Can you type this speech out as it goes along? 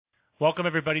Welcome,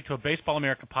 everybody, to a Baseball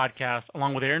America podcast.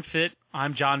 Along with Aaron Fitt,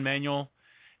 I'm John Manuel.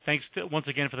 Thanks once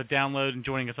again for the download and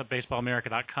joining us at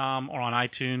baseballamerica.com or on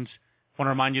iTunes. I want to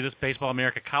remind you this Baseball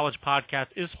America College podcast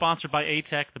is sponsored by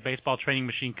ATEC, the baseball training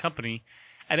machine company.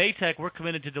 At ATEC, we're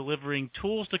committed to delivering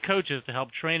tools to coaches to help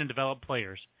train and develop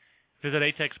players. Visit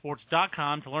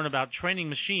atecsports.com to learn about training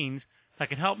machines that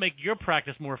can help make your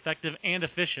practice more effective and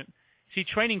efficient. See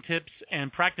training tips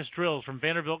and practice drills from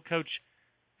Vanderbilt coach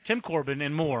Tim Corbin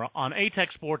and more on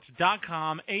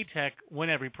atecsports.com. ATEC, win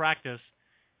every practice.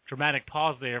 Dramatic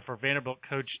pause there for Vanderbilt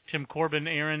coach Tim Corbin.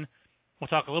 Aaron, we'll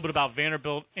talk a little bit about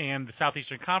Vanderbilt and the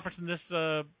Southeastern Conference in this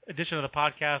edition of the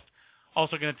podcast.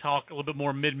 Also going to talk a little bit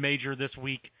more mid-major this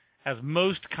week, as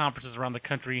most conferences around the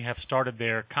country have started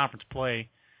their conference play,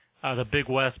 the Big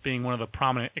West being one of the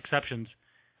prominent exceptions.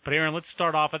 But, Aaron, let's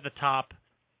start off at the top.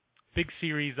 Big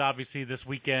series, obviously, this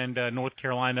weekend, North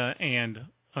Carolina.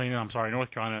 We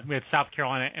had South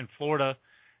Carolina and Florida.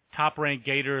 Top-ranked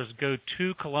Gators go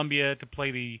to Columbia to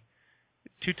play the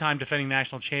two-time defending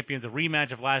national champions, a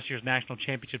rematch of last year's national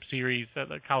championship series,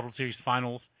 the College World Series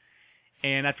finals.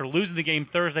 And after losing the game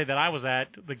Thursday that I was at,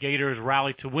 the Gators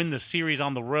rallied to win the series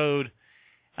on the road.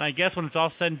 And I guess when it's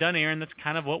all said and done, Aaron, that's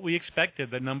kind of what we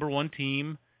expected. The number one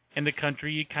team in the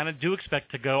country, you kind of do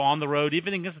expect to go on the road,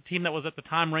 even against a team that was at the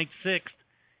time ranked 6th.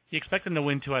 You expect them to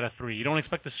win 2 out of 3. You don't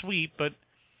expect a sweep, but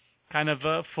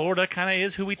Florida kind of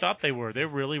is who we thought they were. They're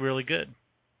really, really good.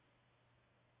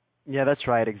 Yeah, that's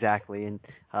right, exactly. And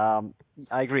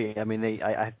I agree. I mean,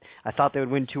 I thought they would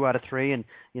win 2 out of 3, and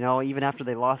even after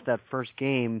they lost that first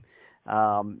game,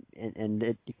 and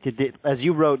it, as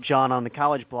you wrote, John, on the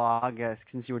college blog,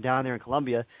 since you were down there in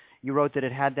Columbia, you wrote that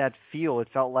it had that feel. It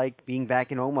felt like being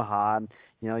back in Omaha. And,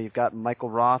 you've got Michael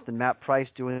Roth and Matt Price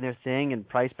doing their thing, and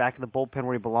Price back in the bullpen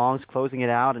where he belongs, closing it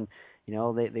out, and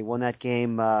they won that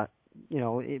game.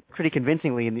 Pretty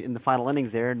convincingly in the final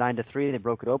innings there, 9-3. They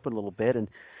broke it open a little bit, and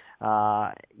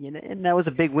and that was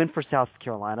a big win for South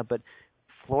Carolina. But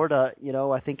Florida,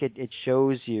 I think it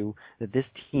shows you that this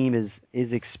team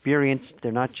is experienced.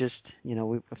 They're not just,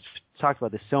 we've talked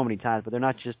about this so many times, but they're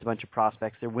not just a bunch of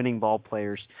prospects. They're winning ball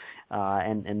players,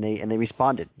 and they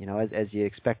responded, as you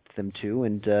expect them to.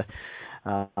 And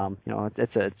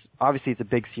it's obviously it's a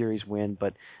big series win,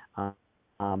 but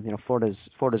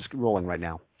Florida's rolling right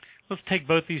now. Let's take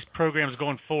both these programs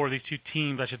going forward, these two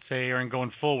teams, I should say, Aaron,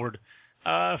 going forward.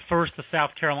 First, the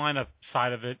South Carolina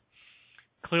side of it.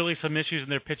 Clearly some issues in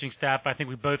their pitching staff. I think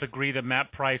we both agree that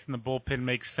Matt Price in the bullpen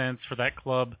makes sense for that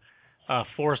club.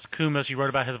 Forrest Kumis, you wrote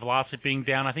about his velocity being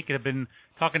down. I think it had been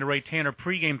talking to Ray Tanner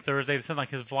pregame Thursday. It sounded like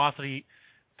his velocity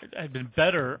had been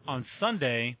better on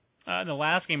Sunday in the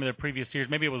last game of their previous series.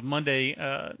 Maybe it was Monday.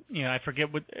 I forget.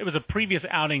 It was a previous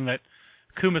outing that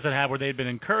Kumis had where they had been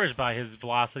encouraged by his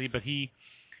velocity, but he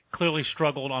clearly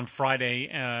struggled on Friday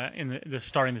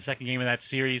starting the second game of that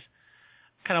series.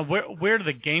 Kind of where do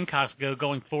the Gamecocks go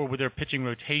going forward with their pitching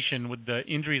rotation with the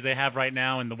injuries they have right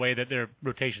now and the way that their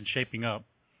rotation's shaping up?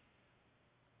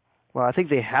 Well, I think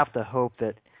they have to hope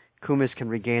that Kumis can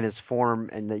regain his form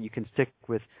and that you can stick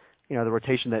with the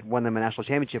rotation that won them a national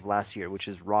championship last year, which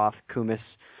is Roth, Kumis,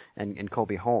 and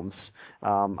Colby Holmes.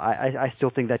 I still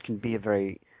think that can be a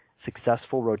very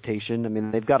successful rotation. I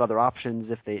mean, they've got other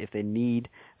options if they need,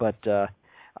 but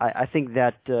I think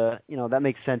that that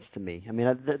makes sense to me. I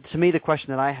mean, to me, the question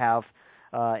that I have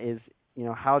is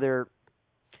how their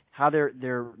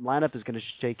lineup is going to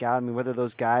shake out. I mean, whether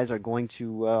those guys are going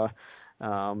to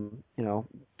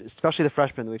especially the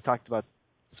freshmen that we've talked about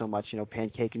so much,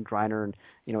 Pancake and Griner and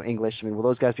English. I mean, will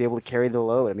those guys be able to carry the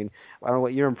load? I mean, I don't know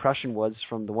what your impression was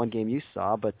from the one game you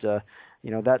saw, but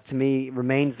that to me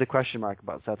remains the question mark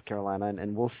about South Carolina,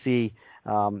 and we'll see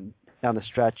down the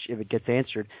stretch if it gets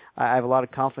answered. I have a lot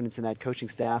of confidence in that coaching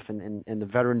staff and the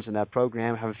veterans in that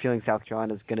program. I have a feeling South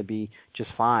Carolina is going to be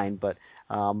just fine, but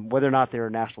whether or not they're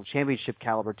a national championship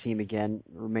caliber team again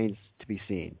remains to be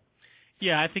seen.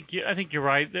 Yeah, I think you're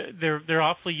right. They're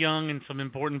awfully young in some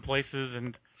important places,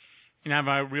 and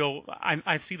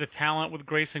I see the talent with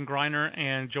Grayson Griner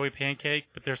and Joey Pancake,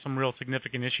 but there's some real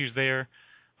significant issues there.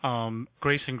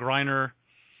 Grayson Griner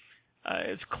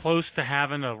is close to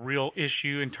having a real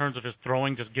issue in terms of his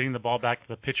throwing, just getting the ball back to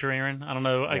the pitcher, Aaron. I don't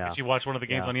know. I guess you watched one of the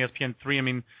games on ESPN3. I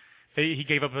mean, he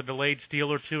gave up a delayed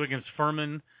steal or two against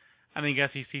Furman. I think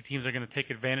SEC teams are going to take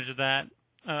advantage of that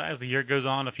as the year goes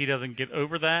on if he doesn't get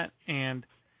over that. And,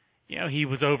 he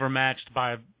was overmatched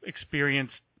by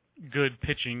experienced, good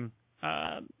pitching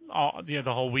the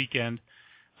whole weekend.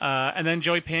 And then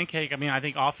Joey Pancake, I mean, I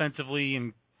think offensively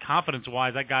and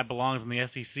confidence-wise, that guy belongs in the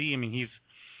SEC. I mean, he's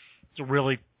a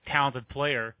really talented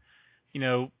player.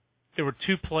 there were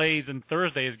two plays in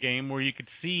Thursday's game where you could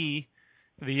see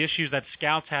the issues that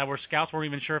scouts had, where scouts weren't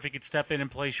even sure if he could step in and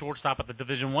play shortstop at the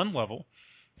Division I level.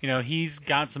 You know, he's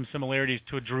got some similarities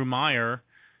to a Drew Meyer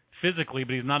physically,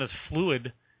 but he's not as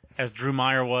fluid as Drew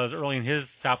Meyer was early in his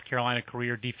South Carolina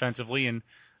career defensively. And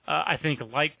I think,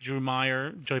 like Drew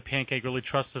Meyer, Joey Pancake really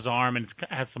trusts his arm and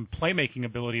has some playmaking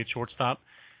ability at shortstop.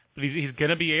 But he's going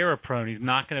to be error prone. He's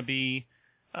not going to be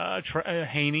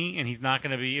Haney, and he's not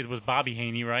going to be. It was Bobby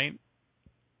Haney, right?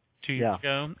 2 years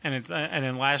ago, and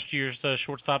then last year's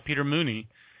shortstop Peter Mooney.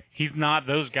 He's not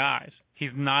those guys.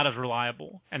 He's not as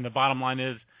reliable. And the bottom line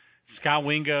is, Scott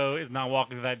Wingo is not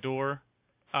walking to that door.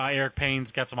 Eric Payne's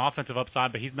got some offensive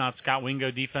upside, but he's not Scott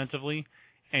Wingo defensively.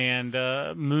 And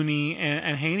Mooney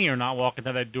and Haney are not walking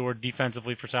to that door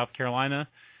defensively for South Carolina.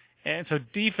 And so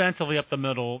defensively up the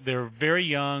middle, they're very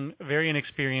young, very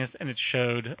inexperienced, and it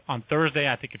showed on Thursday.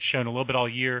 I think it's shown a little bit all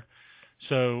year.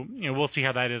 So, you know, we'll see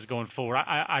how that is going forward.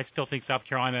 I still think South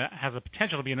Carolina has the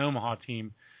potential to be an Omaha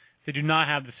team. They do not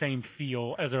have the same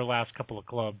feel as their last couple of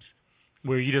clubs,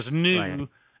 where you just knew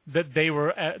that they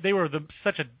were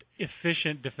such an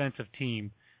efficient defensive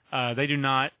team. They do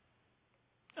not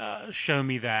show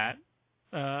me that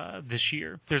this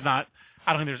year.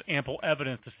 I don't think there's ample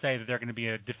evidence to say that they're going to be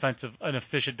an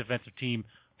efficient defensive team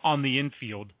on the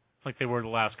infield like they were the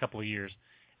last couple of years.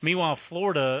 Meanwhile,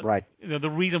 Florida, the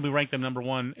reason we ranked them number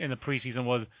one in the preseason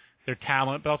was their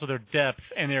talent, but also their depth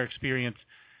and their experience.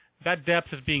 That depth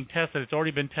is being tested. It's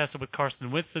already been tested with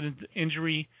Carson Winston's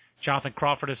injury. Jonathan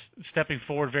Crawford is stepping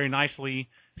forward very nicely,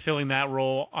 filling that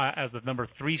role as the number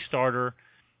 3 starter.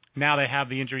 Now they have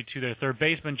the injury to their third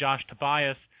baseman, Josh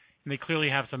Tobias, and they clearly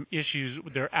have some issues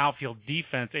with their outfield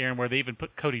defense, Aaron, where they even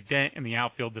put Cody Dent in the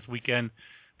outfield this weekend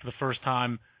for the first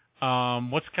time.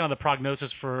 What's kind of the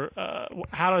prognosis for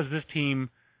how does this team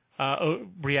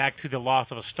react to the loss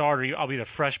of a starter, albeit a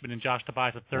freshman, in Josh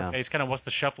Tobias at third base? Kind of what's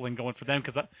the shuffling going for them?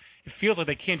 Because it feels like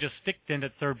they can't just stick Dent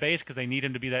at third base because they need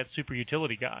him to be that super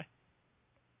utility guy.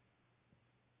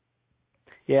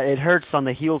 Yeah, it hurts on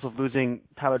the heels of losing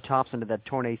Tyler Thompson to that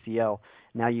torn ACL.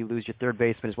 Now you lose your third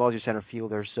baseman as well as your center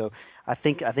fielder. So I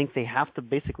think they have to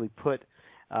basically put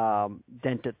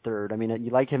Dent at third. I mean,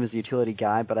 you like him as a utility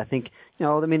guy, but I think,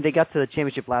 they got to the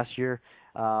championship last year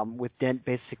with Dent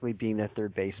basically being their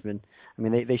third baseman. I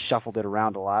mean, they shuffled it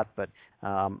around a lot, but,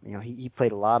 he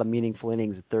played a lot of meaningful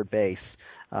innings at third base.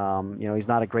 He's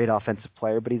not a great offensive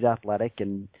player, but he's athletic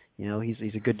and,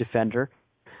 he's a good defender.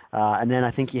 And then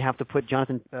I think you have to put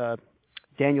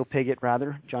Daniel Piggott,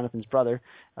 Jonathan's brother,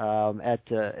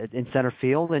 in center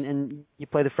field, and you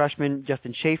play the freshman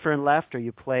Justin Schaefer in left, or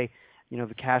you play,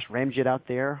 Vikash Ramjet out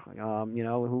there,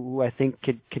 who I think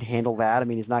could handle that. I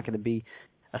mean, he's not going to be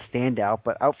a standout,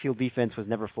 but outfield defense was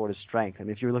never Florida's strength. I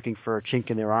mean, if you were looking for a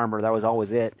chink in their armor, that was always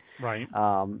it. Right.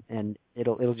 And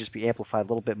it'll just be amplified a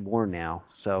little bit more now.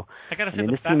 So I gotta say,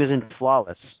 this team isn't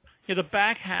flawless. Yeah, the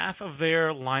back half of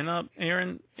their lineup,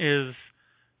 Aaron, is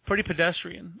pretty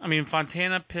pedestrian. I mean,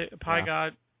 Fontana,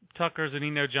 Pygott, Tucker,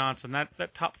 Zanino, Johnson, that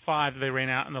top 5 that they ran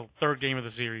out in the third game of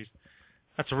the series,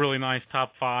 that's a really nice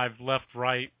top 5, left,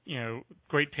 right,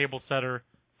 great table setter,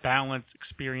 balance,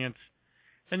 experience.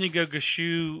 Then you go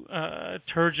Gashu,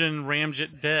 Turgeon,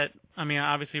 Ramjet, Det. I mean,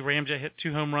 obviously Ramjet hit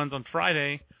 2 home runs on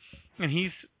Friday, and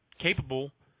he's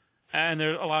capable, and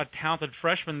there's a lot of talented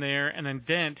freshmen there, and then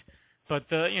Dent. But,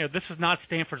 this is not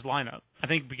Stanford's lineup. I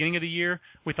think beginning of the year,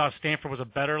 we thought Stanford was a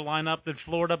better lineup than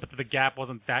Florida, but the gap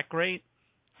wasn't that great.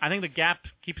 I think the gap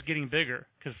keeps getting bigger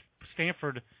because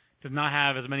Stanford does not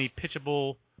have as many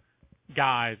pitchable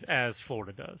guys as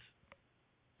Florida does.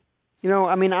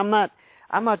 I mean, I'm not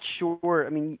sure. I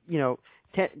mean,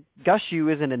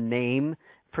 Gushu isn't a name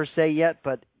per se yet,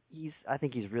 but I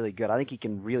think he's really good. I think he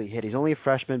can really hit. He's only a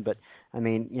freshman, but I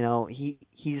mean,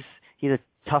 he's a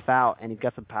tough out, and he's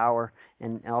got some power.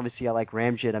 And obviously, I like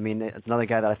Ramjet. I mean, it's another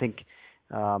guy that I think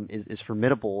is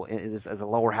formidable as a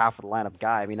lower half of the lineup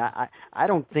guy. I mean, I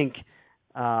don't think,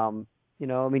 I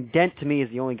mean, Dent to me is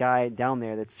the only guy down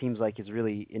there that seems like is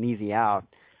really an easy out.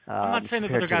 I'm not saying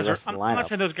those other guys are. I'm not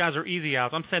saying those guys are easy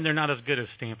outs. I'm saying they're not as good as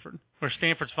Stanford, where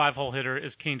Stanford's 5-hole hitter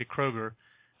is Kane DeKroger,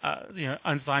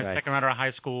 unsigned second rounder of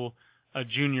high school, a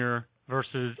junior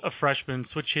versus a freshman,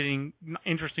 switch hitting,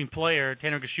 interesting player.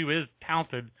 Tanner Gashu is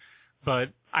talented, but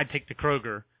I'd take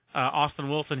DeKroger. Austin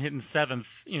Wilson hitting 7th,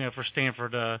 for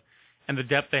Stanford, and the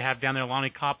depth they have down there. Lonnie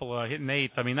Coppola hitting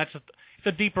 8th. I mean, it's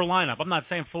a deeper lineup. I'm not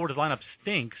saying Florida's lineup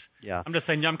stinks. Yeah. I'm just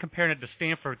saying I'm comparing it to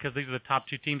Stanford because these are the top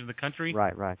 2 teams in the country.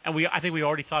 Right. And I think we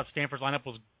already thought Stanford's lineup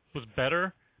was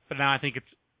better, but now I think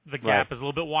the gap is a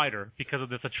little bit wider because of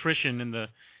this attrition in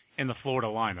the Florida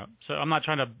lineup. So I'm not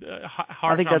trying to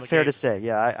I think that's fair to say.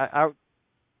 Yeah,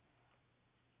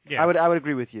 Yeah. I would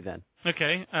agree with you then.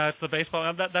 Okay, it's the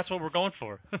baseball. That's what we're going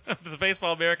for. The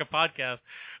Baseball America podcast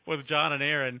with John and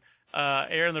Aaron.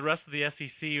 Aaron, the rest of the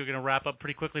SEC, you're going to wrap up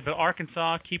pretty quickly, but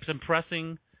Arkansas keeps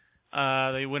impressing.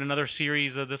 They win another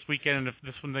series this weekend, and if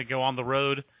this one they go on the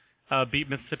road, beat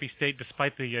Mississippi State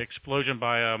despite the explosion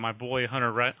by my boy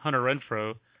Hunter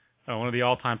Renfro, one of the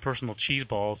all-time personal cheese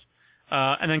balls.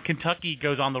 And then Kentucky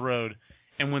goes on the road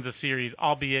and wins a series,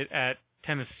 albeit at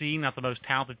Tennessee, not the most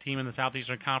talented team in the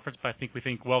Southeastern Conference, but we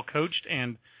think well coached.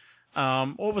 And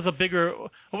what was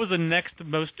the next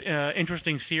most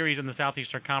interesting series in the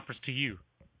Southeastern Conference to you?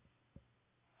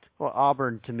 Well,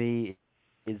 Auburn to me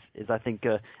is I think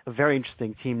a very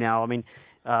interesting team now. I mean,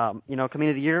 coming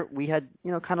into the year, we had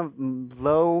kind of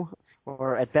low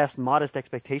or at best modest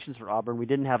expectations for Auburn. We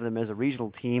didn't have them as a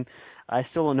regional team. I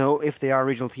still don't know if they are a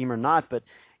regional team or not, but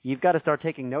you've got to start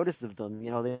taking notice of them.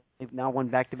 They've now won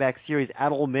back-to-back series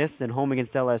at Ole Miss and home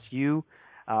against LSU.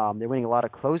 They're winning a lot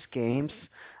of close games.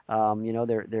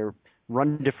 Their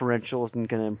run differential isn't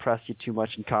going to impress you too much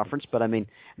in conference, but I mean,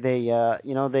 they're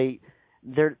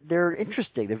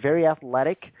interesting. They're very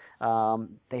athletic.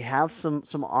 They have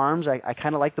some arms. I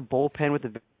kind of like the bullpen with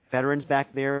the veterans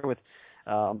back there with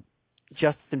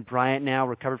Justin Bryant now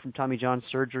recovered from Tommy John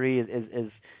surgery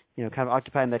is kind of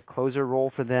occupying that closer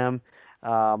role for them.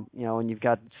 And you've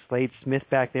got Slade Smith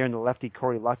back there and the lefty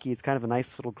Corey Lucky. It's kind of a nice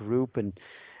little group, and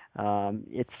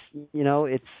it's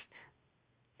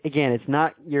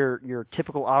not your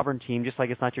typical Auburn team, just like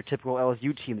it's not your typical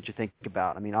LSU team that you think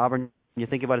about. I mean, Auburn, you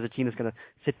think about it as a team that's going to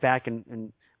sit back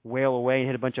and wail away and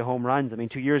hit a bunch of home runs. I mean,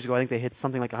 2 years ago, I think they hit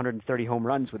something like 130 home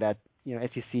runs with that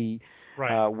SEC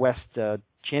West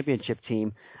championship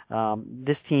team.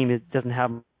 This team doesn't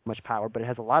have much power, but it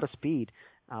has a lot of speed.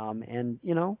 And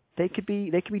they could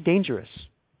be dangerous.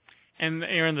 And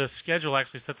Aaron, the schedule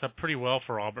actually sets up pretty well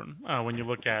for Auburn when you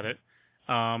look at it.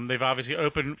 They've obviously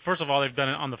opened. First of all, they've done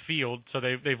it on the field, so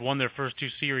they've won their first two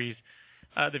series.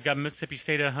 They've got Mississippi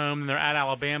State at home, and they're at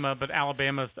Alabama. But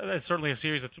Alabama is certainly a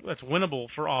series that's winnable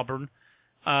for Auburn.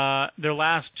 Their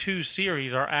last two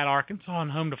series are at Arkansas and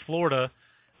home to Florida.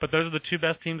 But those are the two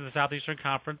best teams in the Southeastern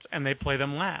Conference, and they play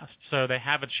them last, so they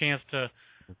have a chance to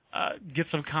get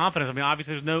some confidence. I mean,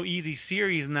 obviously there's no easy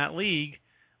series in that league,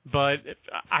 but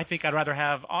I think I'd rather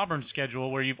have Auburn's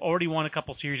schedule where you've already won a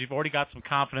couple series, you've already got some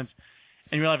confidence,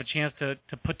 and you really have a chance to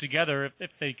put together,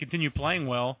 if they continue playing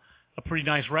well, a pretty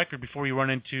nice record before you run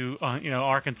into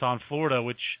Arkansas and Florida,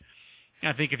 which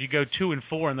I think if you go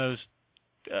 2-4 in those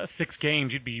 6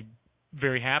 games, you'd be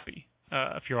very happy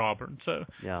if you're Auburn. So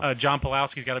yeah. John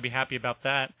Pulowski's got to be happy about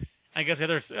that. I guess the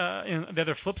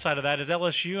other flip side of that is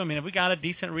LSU. I mean, have we got a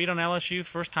decent read on LSU?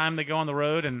 First time they go on the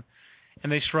road and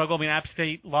they struggle. I mean, App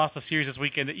State lost a series this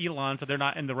weekend to Elon, so they're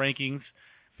not in the rankings.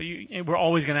 But we're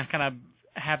always going to kind of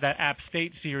have that App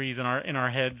State series in our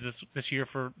heads this year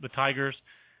for the Tigers.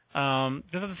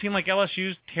 Doesn't seem like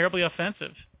LSU's terribly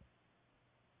offensive.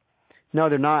 No,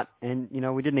 they're not, and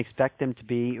we didn't expect them to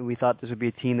be. We thought this would be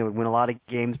a team that would win a lot of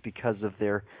games because of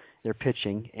their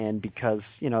pitching, and because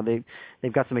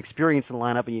they've got some experience in the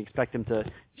lineup, and you expect them to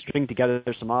string together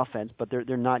some offense, but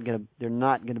they're not gonna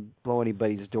blow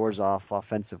anybody's doors off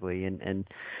offensively, and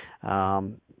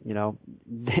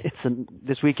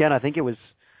this weekend I think it was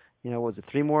was it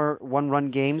 3 more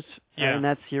 1-run games in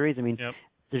that series? I mean. Yep.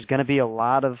 There's going to be a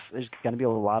lot of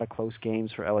close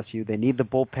games for LSU. They need the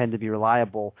bullpen to be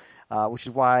reliable, which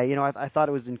is why I thought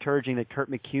it was encouraging that Kurt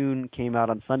McCune came out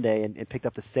on Sunday and picked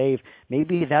up the save.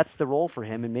 Maybe that's the role for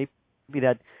him, and maybe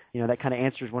that that kind of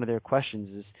answers one of their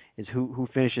questions is who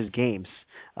finishes games.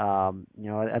 I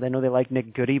know they like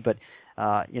Nick Goody, but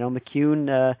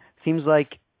McCune seems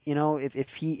like if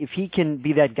he can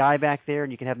be that guy back there,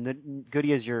 and you can have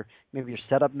Goody as maybe your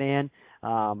setup man.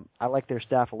 I like their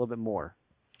staff a little bit more.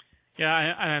 Yeah,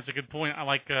 and that's a good point. I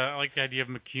like the idea of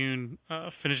McCune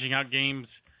finishing out games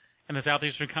in the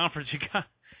Southeastern Conference.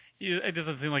 It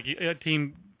doesn't seem like a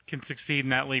team can succeed in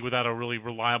that league without a really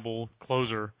reliable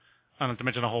closer, not to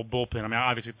mention a whole bullpen. I mean,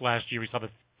 obviously last year we saw the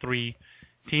 3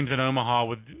 teams in Omaha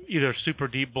with either super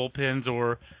deep bullpens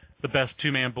or the best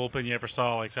 2-man bullpen you ever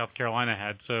saw, like South Carolina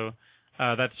had. So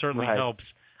that certainly helps.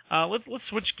 Let's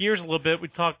switch gears a little bit. We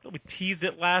teased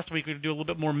it last week. We'd do a little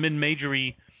bit more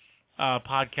mid-majory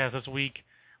podcast this week.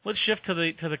 Let's shift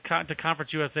to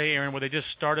Conference USA, Aaron, where they just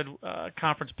started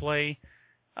conference play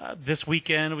this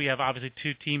weekend. We have obviously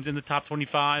 2 teams in the top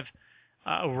 25.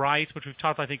 Rice, which we've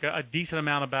talked, I think, a decent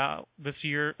amount about this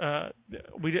year.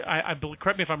 I believe,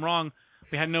 correct me if I'm wrong,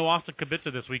 we had no Austin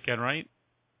Kubica this weekend, right?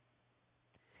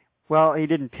 Well, he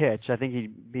didn't pitch. I think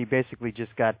he basically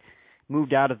just got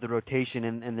moved out of the rotation,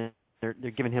 and they're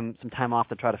giving him some time off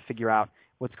to try to figure out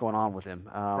what's going on with him.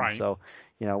 Right. So,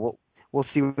 we'll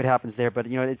see what happens there. But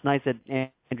it's nice that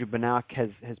Andrew Banach has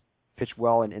pitched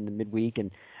well in the midweek,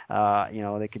 and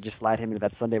they could just slide him into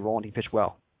that Sunday role, and he pitched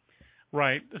well.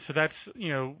 Right. So that's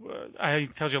I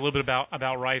tells you a little bit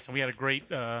about Rice, and we had a great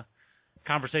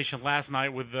conversation last night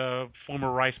with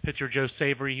former Rice pitcher Joe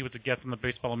Savory. He was a guest on the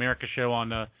Baseball America show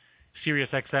on Sirius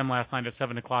XM last night at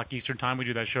 7 o'clock Eastern Time. We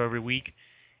do that show every week.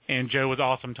 And Joe was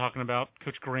awesome talking about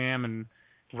Coach Graham and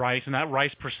Rice and that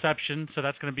Rice perception. So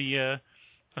that's going to be a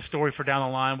story for down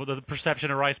the line with the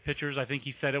perception of Rice pitchers. I think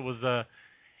he said it was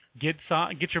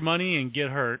get your money and get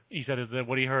hurt. He said is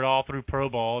what he heard all through pro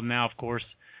ball. And now, of course,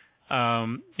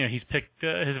 he's picked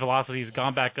his velocity has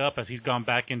gone back up as he's gone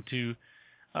back into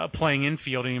playing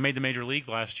infield, and he made the major league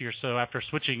last year. So after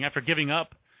giving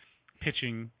up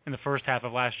pitching in the first half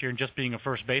of last year and just being a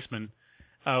first baseman,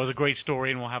 it was a great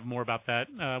story, and we'll have more about that.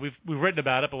 We've written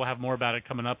about it, but we'll have more about it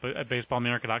coming up at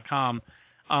BaseballAmerica.com.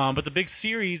 But the big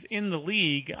series in the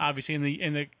league, obviously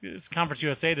in the Conference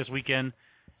USA this weekend,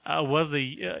 was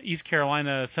the East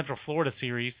Carolina Central Florida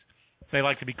series. They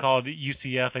like to be called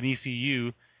UCF and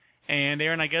ECU. And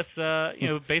Aaron, I guess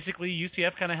basically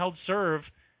UCF kind of held serve.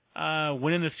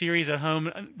 Winning the series at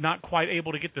home, not quite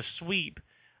able to get the sweep.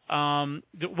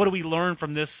 What do we learn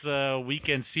from this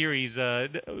weekend series?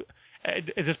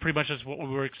 Is this pretty much just what we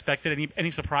were expected?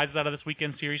 Any surprises out of this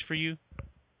weekend series for you?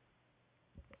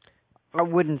 I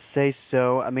wouldn't say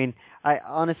so. I mean,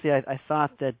 I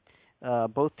thought that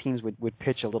both teams would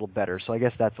pitch a little better, so I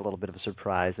guess that's a little bit of a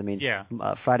surprise. I mean, yeah.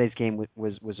 Friday's game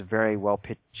was a very well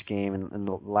pitched game, and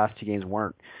the last two games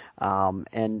weren't.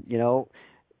 And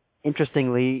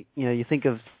interestingly, you think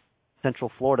of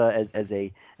Central Florida as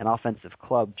an offensive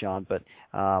club, John, but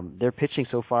their pitching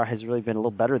so far has really been a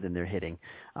little better than their hitting.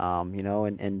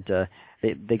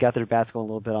 They got their bats going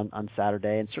a little bit on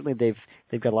Saturday, and certainly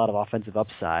they've got a lot of offensive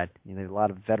upside. There's a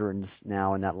lot of veterans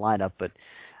now in that lineup, but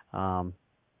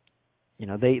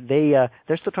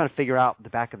they're still trying to figure out the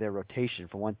back of their rotation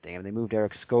for one thing. I mean, they moved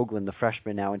Eric Skoglund, the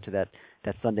freshman, now into that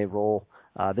Sunday role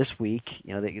this week.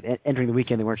 Entering the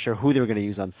weekend, they weren't sure who they were going to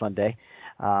use on Sunday,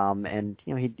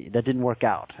 that didn't work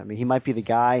out. I mean, he might be the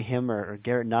guy, him or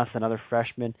Garrett Nuss, another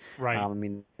freshman. Right. I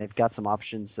mean, they've got some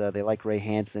options. They like Ray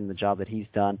Hansen, the job that he's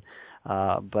done,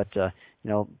 but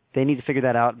they need to figure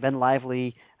that out. Ben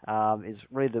Lively is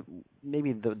really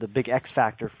the big X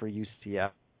factor for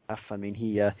UCF. I mean,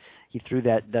 he threw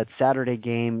that Saturday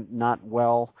game not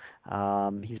well.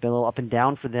 He's been a little up and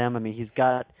down for them. I mean, he's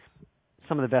got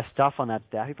some of the best stuff on that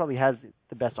staff. He probably has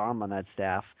the best arm on that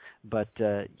staff, but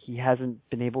he hasn't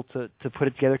been able to put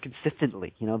it together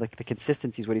consistently. The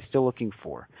consistency is what he's still looking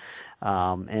for.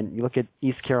 And you look at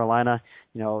East Carolina,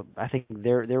 I think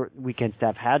their weekend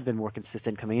staff had been more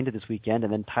consistent coming into this weekend,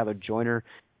 and then Tyler Joyner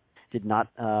did not,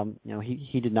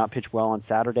 he did not pitch well on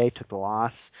Saturday, took the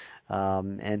loss.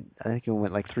 And I think it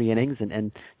went like 3 innings,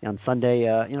 and on Sunday,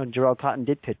 Jarrell Cotton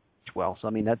did pitch well. So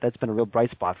I mean that's been a real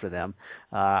bright spot for them.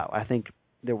 I think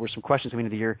there were some questions coming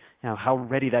into the year, how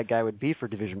ready that guy would be for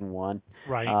Division I.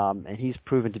 Right. And he's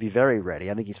proven to be very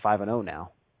ready. I think he's 5-0 now.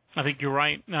 I think you're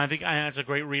right. I think that's a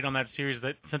great read on that series.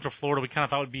 That Central Florida we kind of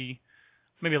thought would be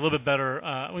maybe a little bit better.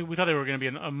 We thought they were going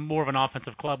to be more of an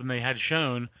offensive club than they had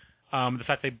shown. The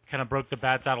fact they kind of broke the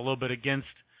bats out a little bit against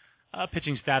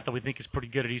pitching staff that we think is pretty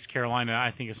good at East Carolina,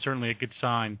 I think is certainly a good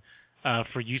sign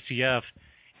for UCF.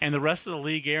 And the rest of the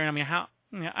league, Aaron, I mean,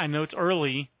 I know it's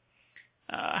early.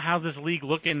 How's this league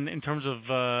looking in terms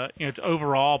of its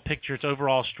overall picture, its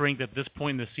overall strength at this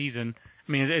point in the season?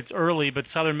 I mean, it's early, but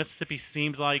Southern Mississippi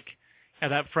seems like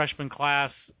that freshman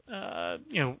class,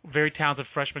 very talented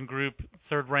freshman group,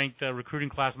 third-ranked recruiting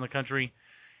class in the country.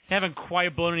 They haven't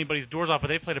quite blown anybody's doors off, but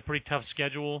they played a pretty tough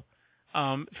schedule.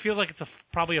 It feels like it's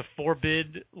probably a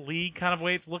 4-bid league kind of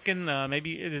way it's looking.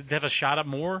 Maybe they have a shot at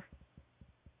more.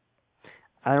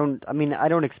 I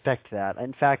don't expect that.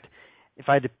 In fact, if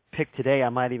I had to pick today, I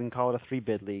might even call it a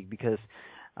 3-bid league because,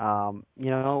 I'm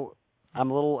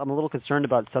a little concerned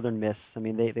about Southern Miss. I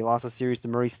mean, they lost a series to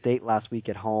Murray State last week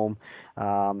at home.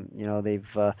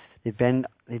 They've been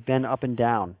up and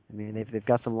down. I mean, they've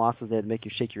got some losses that make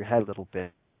you shake your head a little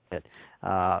bit.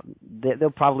 They'll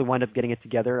probably wind up getting it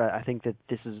together. I think that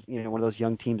this is one of those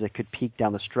young teams that could peak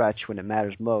down the stretch when it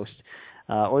matters most,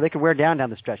 or they could wear down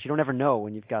the stretch. You don't ever know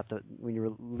when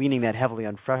you're leaning that heavily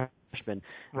on freshmen.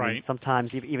 Right. I mean,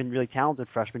 sometimes even really talented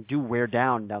freshmen do wear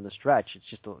down the stretch. It's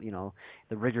just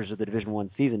the rigors of the Division I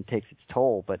season takes its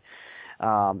toll. But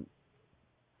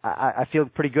I feel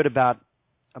pretty good about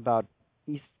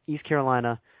East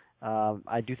Carolina.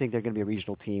 I do think they're going to be a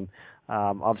regional team.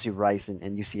 Obviously Rice and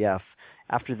UCF.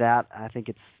 After that, I think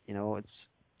it's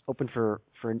open for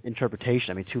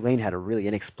interpretation. I mean, Tulane had a really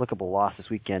inexplicable loss this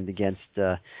weekend against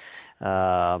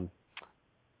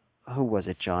who was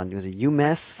it, John? Was it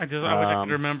UMass? I wish I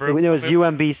could remember. It was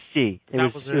UMBC. It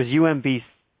was UMBC.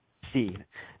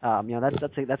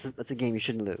 That's a game you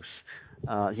shouldn't lose.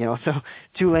 So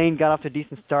Tulane got off to a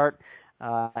decent start,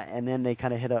 and then they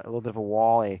kind of hit a little bit of a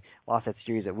wall. They lost that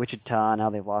series at Wichita. Now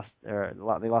they lost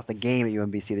the game at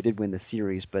UMBC. They did win the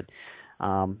series, but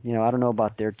I don't know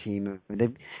about their team.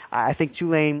 I think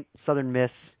Tulane, Southern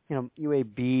Miss,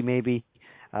 UAB maybe.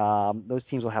 Those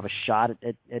teams will have a shot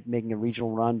at making a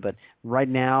regional run, but right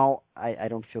now I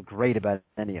don't feel great about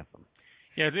any of them.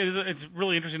 Yeah, it's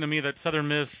really interesting to me that Southern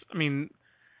Miss, I mean,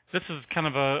 this is kind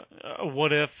of a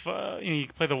what if, you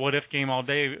can play the what if game all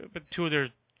day, but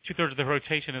two-thirds of the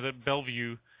rotation is at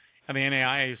Bellevue at the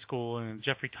NAIA school, and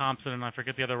Jeffrey Thompson, and I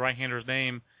forget the other right-hander's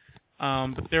name,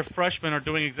 but their freshmen are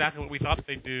doing exactly what we thought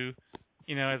they'd do,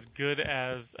 as good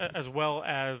as well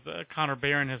as Connor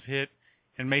Barron has hit,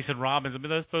 and Mason Robbins. I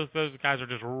mean, those guys are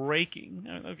just raking.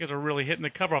 Those guys are really hitting the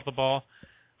cover off the ball.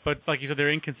 But like you said,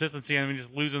 their inconsistency, I mean, just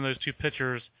losing those two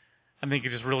pitchers, I think it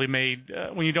just really made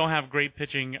when you don't have great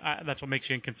pitching, that's what makes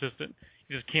you inconsistent.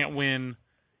 You just can't win.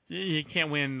 You can't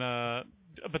win,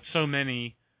 but so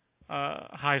many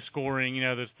high scoring.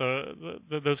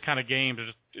 Those kind of games are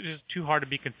just too hard to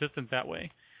be consistent that way.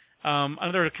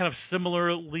 Another kind of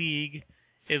similar league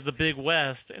is the Big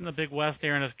West, and the Big West,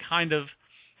 Aaron, is kind of,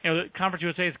 the Conference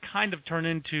USA has kind of turned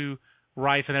into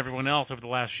Rice and everyone else over the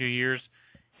last few years.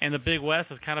 And the Big West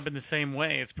has kind of been the same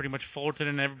way. It's pretty much Fullerton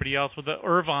and everybody else, with the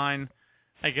Irvine,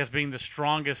 I guess, being the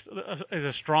strongest, is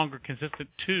a stronger, consistent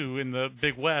two in the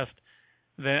Big West.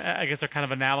 I guess they're kind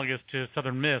of analogous to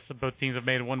Southern Miss. Both teams have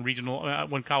made one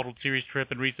College World Series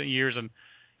trip in recent years, and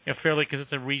fairly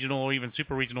consistent regional or even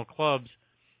super regional clubs.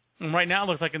 And right now, it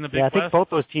looks like in the Big West, I think both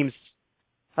those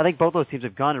teams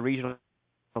have gone to regional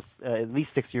at least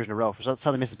 6 years in a row. For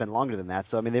Southern Miss has been longer than that.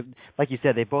 So I mean, like you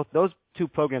said, those two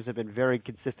programs have been very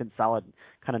consistent, solid,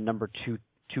 kind of number two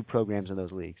programs in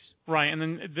those leagues. Right, and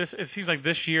then it seems like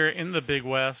this year in the Big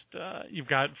West, you've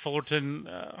got Fullerton,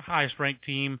 highest ranked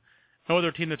team. No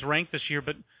other team that's ranked this year,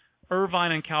 but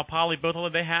Irvine and Cal Poly, both of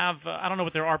them, they have, I don't know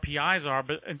what their RPIs are,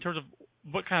 but in terms of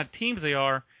what kind of teams they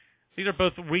are, these are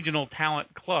both regional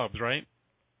talent clubs, right?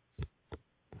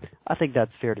 I think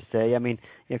that's fair to say. I mean,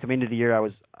 coming into the year, I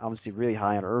was obviously really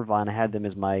high on Irvine. I had them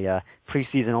as my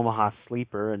preseason Omaha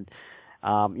sleeper, and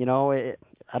I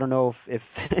don't know if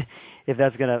if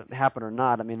that's going to happen or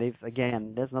not. I mean, there's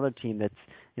another team that's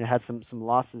had some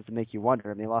losses to make you wonder.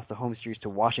 I mean, they lost the home series to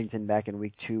Washington back in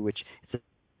week 2, which it's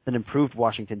an improved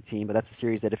Washington team, but that's a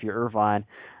series that if you're Irvine,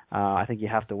 I think you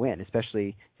have to win,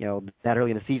 especially that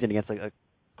early in the season against a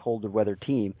colder weather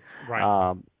team.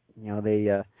 Right.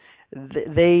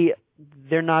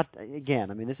 They're not, again,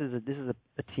 I mean, this is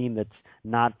a team that's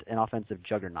not an offensive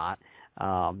juggernaut.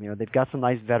 They've got some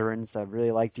nice veterans. I really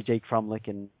like DJ Crumlick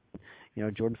and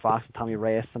Jordan Fox and Tommy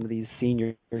Reyes, some of these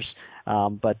seniors.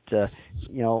 But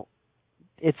you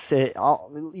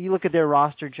look at their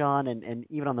roster, John, and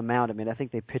even on the mound, I mean, I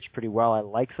think they pitch pretty well. I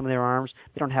like some of their arms.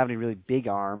 They don't have any really big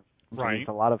arms. Right. I mean, it's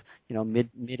a lot of mid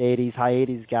 80s, high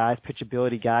 80s guys,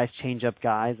 pitchability guys, change up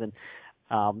guys, and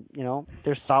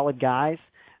they're solid guys,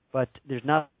 but there's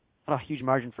not a huge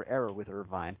margin for error with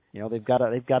Irvine.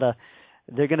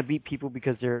 They're going to beat people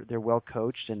because they're well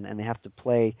coached and they have to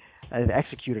play and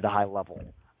execute at a high level.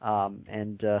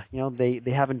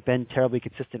 They haven't been terribly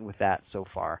consistent with that so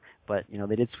far. But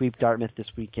they did sweep Dartmouth this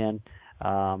weekend.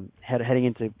 Heading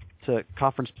into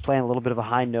conference play on a little bit of a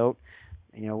high note.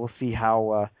 We'll see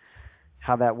how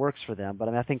that works for them. But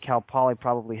I mean, I think Cal Poly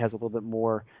probably has a little bit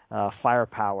more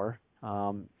firepower.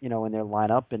 In their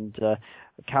lineup, and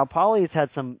Cal Poly has had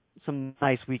some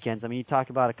nice weekends. I mean, you talk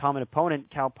about a common opponent.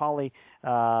 Cal Poly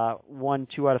won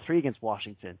 2 out of 3 against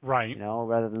Washington, right?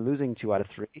 Rather than losing 2 out of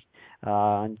 3.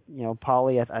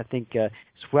 Poly, I think,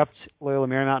 swept Loyola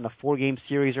Marymount in a 4-game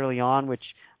series early on,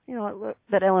 which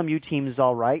that LMU team is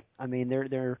all right. I mean,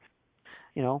 they're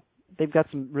they've got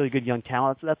some really good young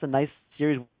talent. So that's a nice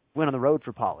series win on the road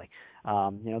for Poly.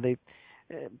 The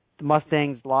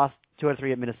Mustangs lost 2 out of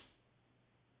 3 at Minnesota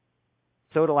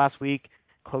last week,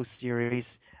 close series,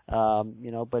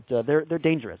 but they're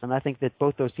dangerous, and I think that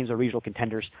both those teams are regional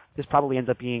contenders. This probably ends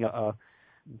up being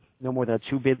no more than a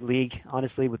 2-bid league,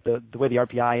 honestly, with the way the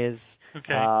RPI is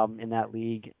in that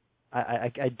league.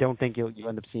 I don't think you'll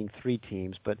end up seeing 3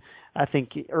 teams, but I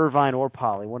think Irvine or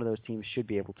Poly, one of those teams, should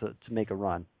be able to make a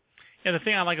run. Yeah, the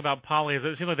thing I like about Poly is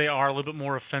it seems like they are a little bit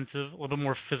more offensive, a little bit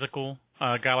more physical.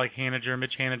 A guy like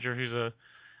Mitch Haniger, who's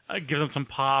gives them some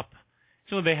pop.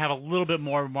 So they have a little bit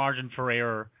more margin for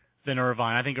error than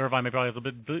Irvine. I think Irvine may probably have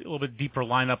a little bit deeper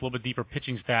lineup, a little bit deeper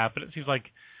pitching staff, but it seems like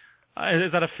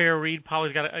is that a fair read?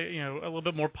 Poly's got a little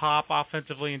bit more pop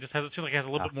offensively, and just it seems like he has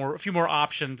a few more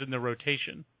options in the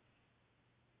rotation.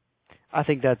 I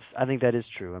think that is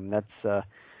true. I mean, that's the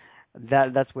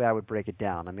way I would break it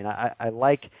down. I mean, I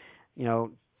like,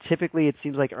 typically it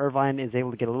seems like Irvine is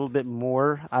able to get a little bit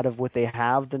more out of what they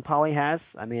have than Poly has.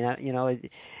 I mean,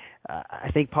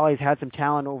 I think Poly's had some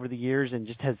talent over the years and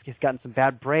just has gotten some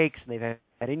bad breaks, and they've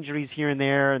had injuries here and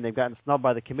there, and they've gotten snubbed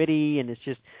by the committee, and it's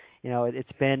just,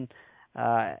 it's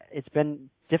been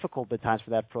difficult at times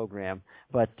for that program.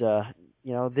 But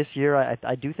this year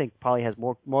I do think Poly has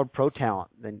more pro talent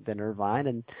than Irvine,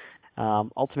 and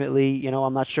ultimately,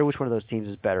 I'm not sure which one of those teams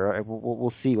is better.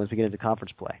 We'll see once we get into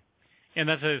conference play. And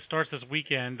it starts this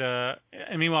weekend. And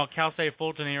meanwhile, Cal State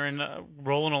Fulton, Aaron,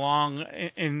 rolling along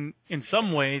in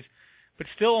some ways, but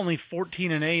still only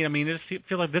 14-8. I mean, I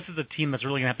feel like this is a team that's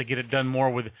really going to have to get it done more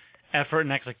with effort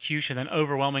and execution than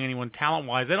overwhelming anyone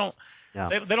talent-wise. They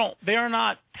are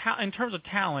not in terms of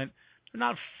talent. They're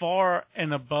not far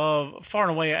and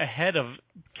away ahead of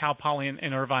Cal Poly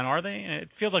and Irvine, are they? It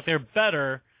feels like they're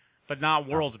better, but not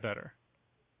worlds better.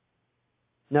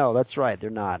 No, that's right. They're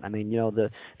not. I mean,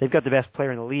 they've got the best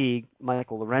player in the league,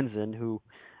 Michael Lorenzen, who,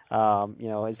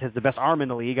 has the best arm in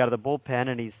the league out of the bullpen,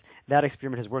 and that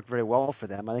experiment has worked very well for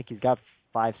them. I think he's got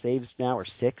 5 saves now or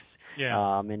 6.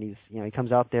 Yeah. And he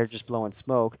comes out there just blowing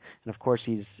smoke, and of course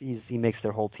he makes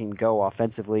their whole team go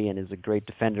offensively, and is a great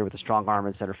defender with a strong arm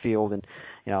in center field, and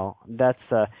it's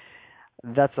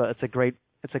a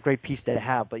great piece to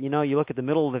have. But you look at the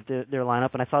middle of their lineup,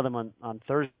 and I saw them on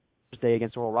Thursday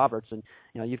against Oral Roberts, and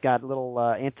you've got little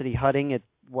Anthony Hudding at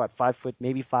 5 foot,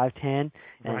 maybe 5'10",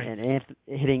 right. and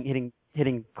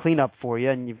hitting cleanup for you,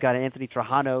 and you've got Anthony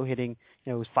Trajano hitting,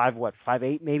 who's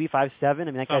 5'8", maybe 5'7". I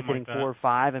mean, that guy's hitting 4 or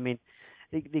 5. I mean,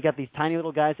 they got these tiny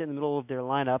little guys in the middle of their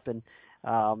lineup, and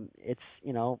it's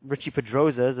Richie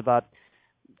Pedroza is about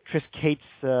Chris Cates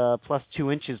plus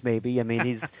 2 inches maybe. I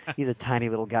mean, he's a tiny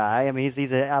little guy. I mean,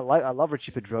 I love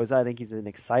Richie Pedroza. I think he's an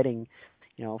exciting,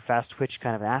 fast twitch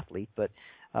kind of athlete, but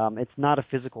it's not a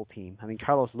physical team. I mean,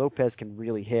 Carlos Lopez can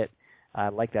really hit. I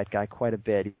like that guy quite a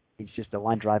bit. He's just a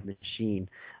line drive machine,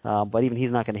 but even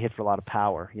he's not going to hit for a lot of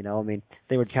power. I mean,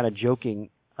 they were kind of joking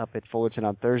up at Fullerton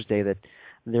on Thursday that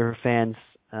their fans,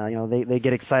 they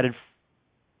get excited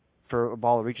for a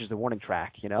ball that reaches the warning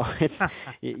track. It's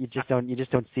you just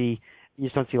don't see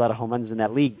a lot of home runs in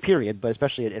that league. Period. But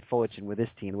especially at Fullerton with this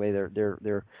team, the way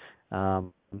they're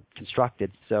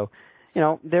constructed. So,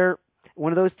 they're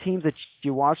one of those teams that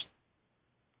you watch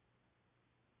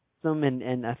them,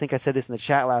 and I think I said this in the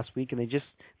chat last week, and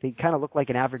they kind of look like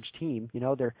an average team.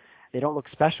 They don't look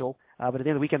special, but at the end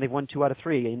of the weekend they've won 2 out of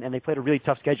 3, and they played a really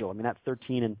tough schedule. I mean, that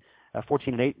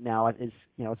 14-8 now is,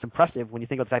 it's impressive when you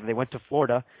think of the fact that they went to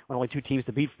Florida, when only 2 teams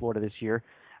to beat Florida this year.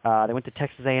 They went to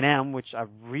Texas A&M, which I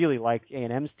really like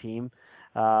A&M's team.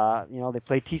 They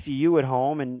played TCU at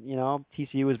home, and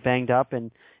TCU is banged up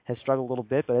and has struggled a little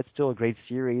bit, but it's still a great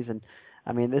series. And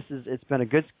I mean, it's been a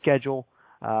good schedule.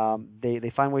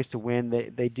 They find ways to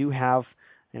win. They do have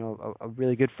a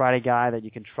really good Friday guy that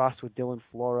you can trust with Dylan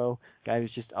Floro, guy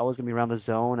who's just always going to be around the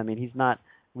zone. I mean, he's not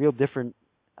real different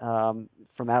from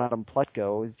Adam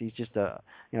Plutko. He's just at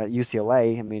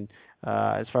UCLA. I mean,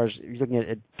 as far as you're looking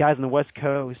at guys on the West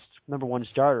Coast, number 1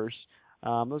 starters,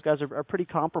 those guys are pretty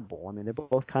comparable. I mean, they're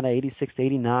both kind of 86 to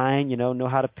 89, know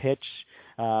how to pitch,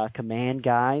 command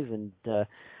guys, and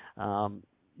I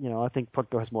think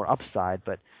Plutko has more upside,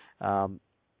 but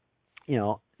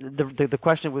the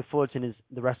question with Fullerton is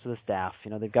the rest of the staff.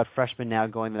 They've got freshmen now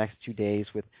going the next 2 days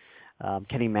with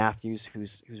Kenny Matthews, who's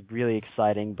really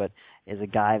exciting, but is a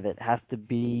guy that has to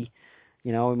be,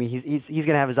 he's going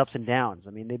to have his ups and downs.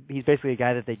 I mean, he's basically a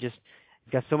guy that he's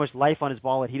got so much life on his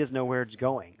ball that he doesn't know where it's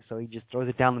going. So he just throws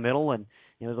it down the middle, and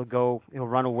he'll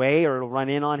run away or it'll run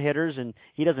in on hitters, and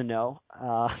he doesn't know.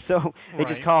 So they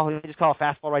just call a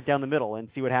fastball right down the middle and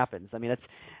see what happens. I mean,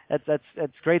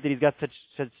 that's great that he's got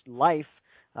such life.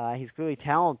 He's clearly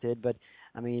talented, but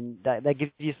I mean that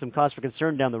gives you some cause for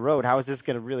concern down the road. How is this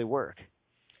going to really work?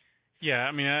 Yeah,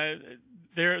 I mean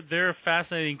they're a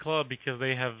fascinating club because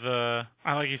they have,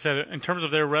 like you said, in terms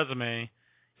of their resume,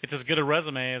 it's as good a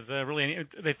resume as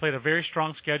they played a very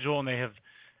strong schedule, and they have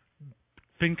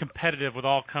been competitive with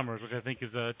all comers, which I think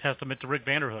is a testament to Rick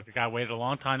Vanderhook. A guy waited a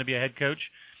long time to be a head coach,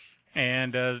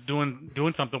 and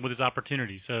doing something with his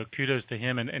opportunity. So kudos to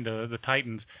him and to the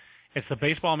Titans. It's the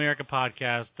Baseball America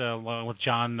podcast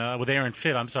with Aaron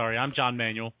Fitt. I'm John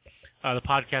Manuel. The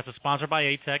podcast is sponsored by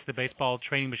ATEC, the baseball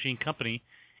training machine company.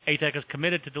 ATEC is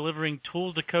committed to delivering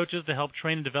tools to coaches to help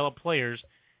train and develop players.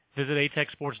 Visit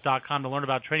atechsports.com to learn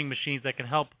about training machines that can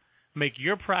help make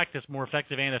your practice more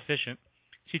effective and efficient.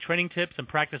 See training tips and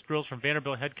practice drills from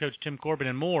Vanderbilt head coach Tim Corbin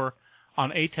and more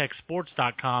on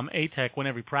atechsports.com. Atech, win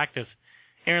every practice.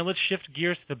 Aaron, let's shift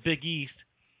gears to the Big East.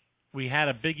 We had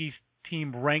a Big East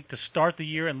team ranked to start the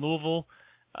year in Louisville.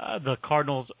 The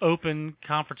Cardinals open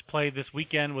conference play this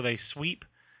weekend with a sweep.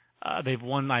 They've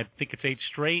won, I think it's 8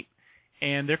 straight,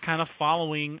 and they're kind of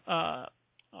following, a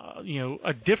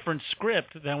different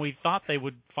script than we thought they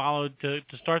would follow to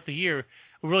start the year.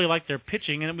 We really like their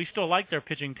pitching, and we still like their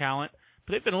pitching talent,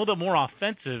 but they've been a little bit more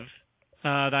offensive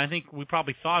than I think we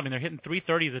probably thought. I mean, they're hitting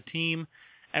 .330 as a team,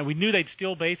 and we knew they'd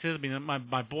steal bases. I mean,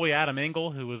 my boy Adam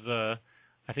Engel, who was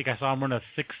I think I saw him run a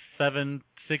 6.7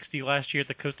 60 last year at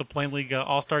the Coastal Plain League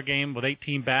All-Star Game with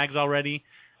 18 bags already.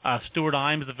 Stuart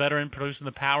Imes, the veteran, producing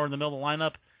the power in the middle of the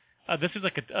lineup. This is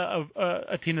like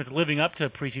a team that's living up to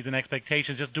preseason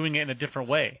expectations, just doing it in a different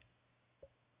way.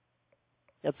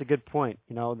 That's a good point.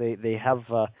 You know, they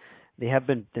have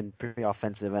been pretty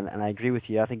offensive, and I agree with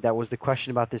you. I think that was the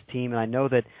question about this team, and I know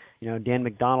that, you know, Dan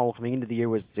McDonnell coming into the year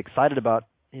was excited about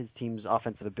his team's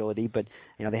offensive ability, but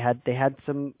you know they had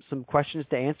some questions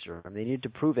to answer. I mean, they needed to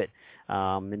prove it.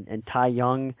 And Ty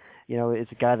Young, you know, is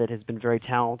a guy that has been very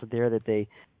talented there, that they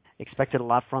expected a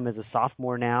lot from as a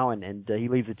sophomore now, and he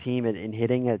leads the team in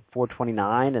hitting at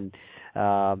 .429,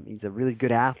 and he's a really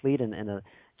good athlete and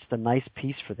just a nice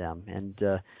piece for them. And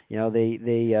you know,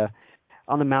 they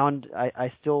on the mound,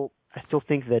 I still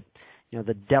think that, you know,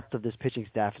 the depth of this pitching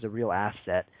staff is a real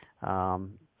asset.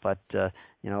 But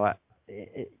you know,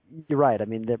 you're right. I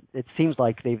mean, it seems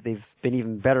like they've been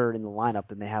even better in the lineup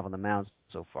than they have on the mound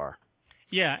so far.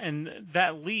 Yeah, and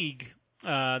that league,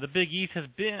 the Big East, has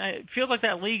been. It feels like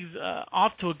that league's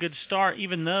off to a good start,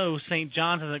 even though St.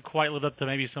 John's hasn't quite lived up to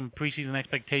maybe some preseason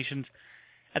expectations.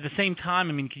 At the same time,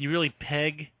 I mean, can you really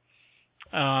peg,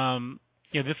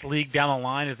 this league down the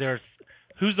line? Is there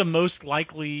who's the most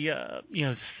likely,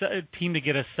 team to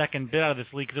get a second bid out of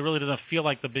this league? Because it really doesn't feel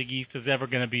like the Big East is ever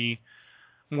going to be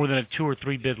more than a 2 or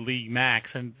 3 bid league max,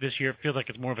 and this year it feels like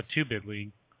it's more of a 2 bid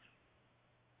league.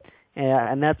 Yeah,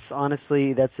 and that's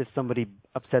if somebody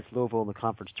upsets Louisville in the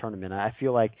conference tournament. I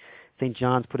feel like St.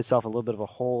 John's put itself in a little bit of a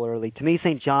hole early. To me,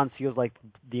 St. John's feels like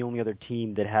the only other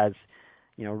team that has,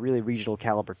 you know, really regional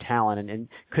caliber talent and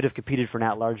could have competed for an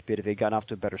at-large bid if they got off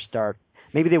to a better start.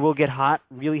 Maybe they will get hot,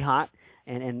 really hot,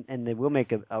 and they will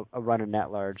make a run in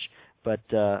at-large. But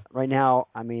right now,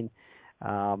 I mean,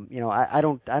 I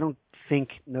don't think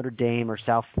Notre Dame or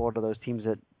South Florida, those teams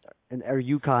or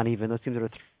UConn even, those teams that are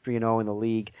 3-0 in the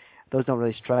league, those don't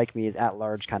really strike me as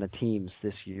at-large kind of teams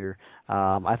this year.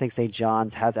 I think St.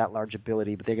 John's has at-large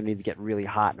ability, but they're going to need to get really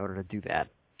hot in order to do that.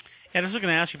 And I was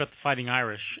going to ask you about the Fighting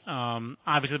Irish.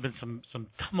 Obviously, there's been some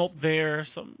tumult there,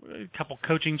 a couple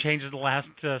coaching changes the last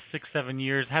 6-7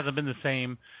 years. It hasn't been the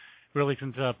same really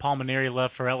since Paul Mainieri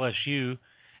left for LSU.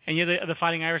 And the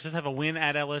Fighting Irish does have a win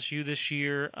at LSU this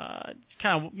year.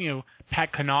 Kind of,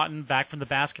 Pat Connaughton back from the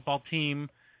basketball team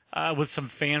with some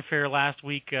fanfare last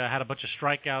week. Had a bunch of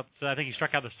strikeouts. I think he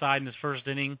struck out the side in his first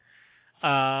inning.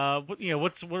 What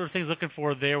are things looking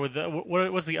for there? With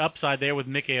what's the upside there with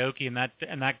Mick Aoki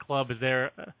and that club? Is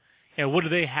there, what do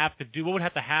they have to do? What would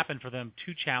have to happen for them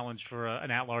to challenge for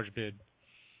an at-large bid?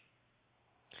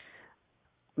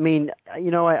 I mean,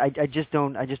 I just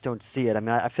don't see it. I mean,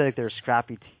 I feel like they're a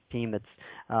scrappy team that's,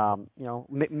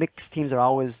 mixed teams are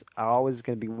always going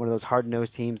to be one of those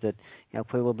hard-nosed teams that, play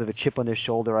a little bit of a chip on their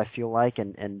shoulder, I feel like,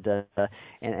 and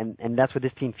that's what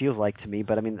this team feels like to me.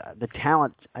 But I mean, the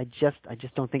talent, I just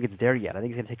don't think it's there yet. I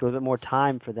think it's going to take a little bit more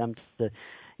time for them to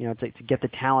get the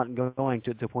talent going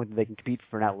to a point that they can compete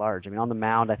for an at-large. I mean, on the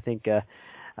mound, I think,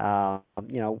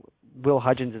 Will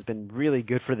Hudgens has been really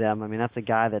good for them. I mean, that's a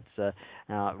guy that's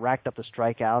racked up the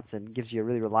strikeouts and gives you a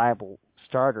really reliable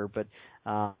starter. But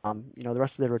the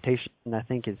rest of the rotation, I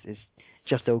think, is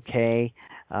just okay.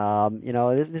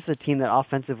 This is a team that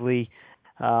offensively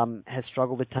has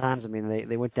struggled at times. I mean,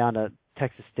 they went down to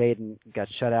Texas State and got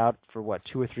shut out for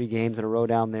 2 or 3 games in a row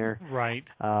down there. Right.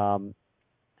 I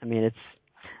mean,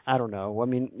 I don't know. I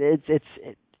mean,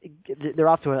 they're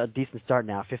off to a decent start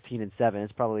now, 15-7.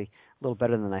 It's probably a little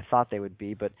better than I thought they would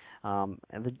be, but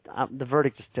the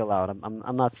verdict is still out.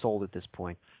 I'm not sold at this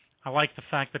point. I like the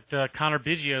fact that Connor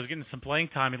Biggio is getting some playing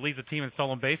time. He leads the team in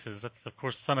stolen bases. That's, of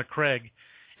course, son of Craig.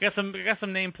 You got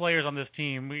some named players on this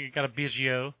team. We got a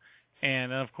Biggio,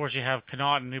 and of course you have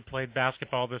Connaughton, who played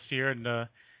basketball this year, and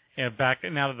back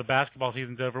now that the basketball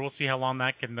season's over, we'll see how long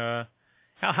that can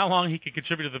how long he can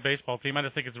contribute to the baseball team. I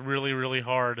just think it's really, really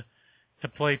hard to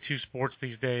play 2 sports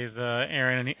these days,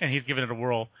 Aaron, and he's given it a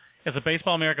whirl. It's a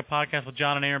Baseball America podcast with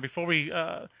John and Aaron. Before we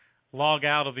log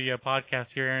out of the podcast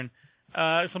here,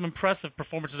 Aaron. Some impressive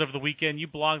performances over the weekend. You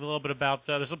blogged a little bit about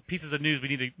there's some pieces of news we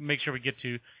need to make sure we get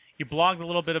to. You blogged a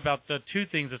little bit about two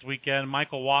things this weekend.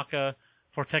 Michael Waka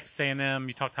for Texas A&M.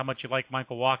 You talked how much you like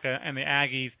Michael Waka and the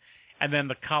Aggies, and then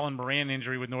the Colin Moran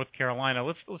injury with North Carolina.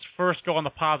 Let's first go on the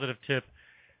positive tip.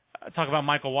 Talk about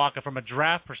Michael Waka from a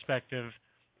draft perspective,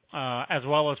 as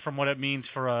well as from what it means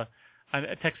for a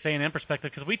Texas A&M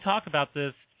perspective, because we talked about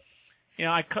this. You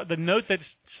know, the note that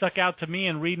stuck out to me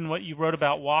in reading what you wrote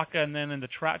about Waka and then in the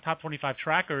top 25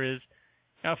 tracker is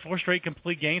 4 straight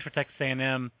complete games for Texas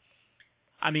A&M.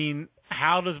 I mean,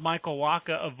 how does Michael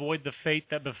Waka avoid the fate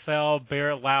that befell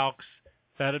Barrett Laux,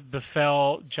 that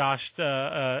befell Josh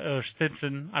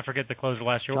Stinson? I forget the closer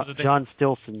last year. What was it? John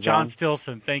Stilson. John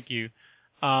Stilson, thank you.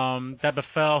 That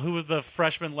befell, who was the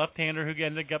freshman left-hander who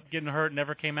ended up getting hurt,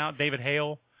 never came out? David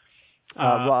Hale?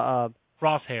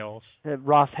 Ross Hales.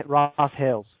 Ross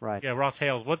Hales, right. Yeah, Ross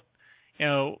Hales. What's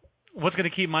going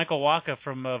to keep Michael Waka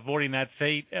from avoiding that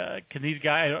fate? Can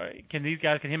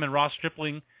him and Ross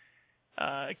Stripling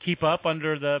keep up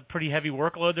under the pretty heavy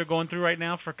workload they're going through right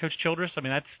now for Coach Childress? I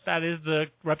mean, that is the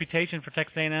reputation for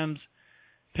Texas A&M's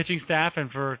pitching staff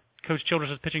and for Coach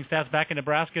Childress's pitching staff back in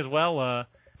Nebraska as well.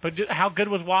 But how good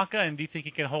was Waka, and do you think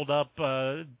he can hold up,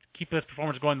 keep this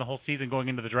performance going the whole season going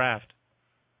into the draft?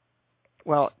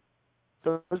 Well,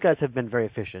 those guys have been very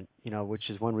efficient, which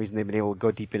is one reason they've been able to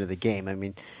go deep into the game. I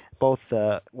mean, both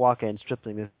Waka and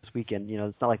Stripling this weekend,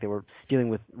 it's not like they were dealing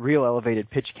with real elevated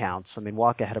pitch counts. I mean,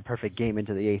 Waka had a perfect game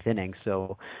into the 8th inning,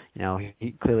 so,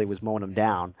 he clearly was mowing them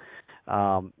down.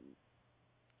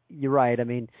 You're right. I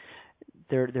mean,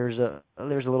 there's a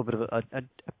little bit of a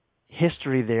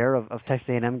history there of Texas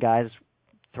A&M guys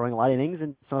throwing a lot of innings,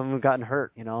 and some of them have gotten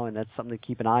hurt, and that's something to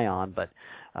keep an eye on. But,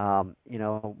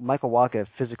 Michael Waka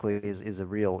physically is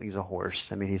a horse.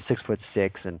 I mean, he's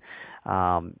 6'6", and,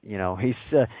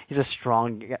 he's a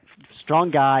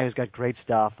strong guy who's got great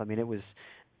stuff. I mean, it was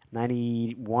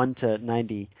 91 to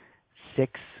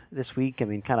 96 this week. I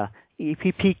mean, he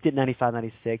peaked at 95,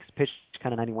 96, pitched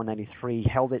kind of 91, 93,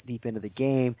 held it deep into the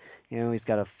game. He's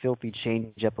got a filthy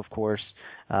changeup, of course.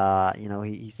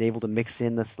 He's able to mix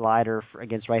in the slider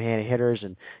against right-handed hitters,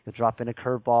 and he'll drop in a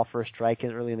curveball for a strike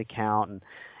early in the count. And,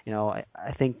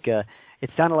 I think it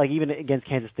sounded like even against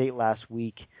Kansas State last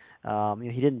week,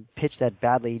 he didn't pitch that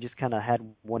badly. He just kind of had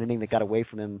one inning that got away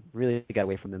from him, really got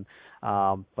away from him.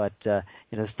 But the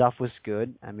stuff was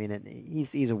good. I mean,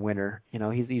 he's a winner.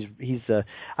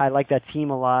 I like that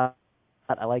team a lot.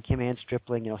 I like him and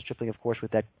Stripling. Stripling, of course,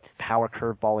 with that power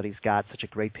curveball that he's got, such a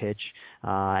great pitch.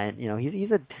 And he's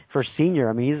for a senior.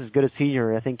 I mean, he's as good a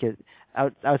senior, I think,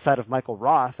 outside of Michael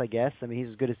Ross, I guess. I mean, he's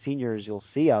as good a senior as you'll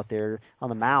see out there on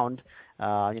the mound.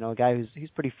 A guy who's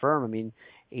pretty firm. I mean,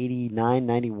 89,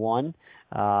 91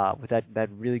 with that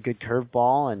really good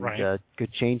curveball and right.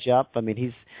 Good changeup. I mean,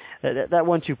 he's that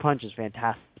 1-2 punch is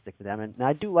fantastic for them, and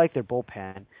I do like their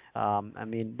bullpen. I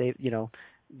mean, they've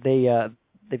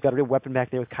got a real weapon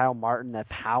back there with Kyle Martin, that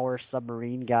power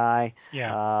submarine guy.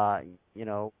 Yeah.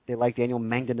 They like Daniel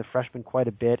Mengden, the freshman, quite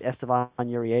a bit. Estevan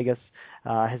Uriagas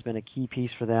has been a key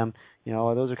piece for them.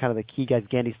 Those are kind of the key guys.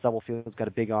 Gandy Stubblefield's got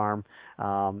a big arm.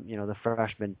 The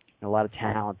freshman, a lot of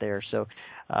talent there. So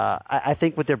I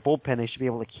think with their bullpen, they should be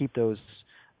able to keep those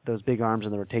big arms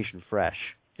in the rotation fresh.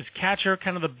 Is catcher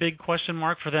kind of the big question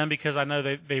mark for them? Because I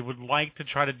know they would like to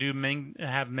try to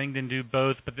have Mengden do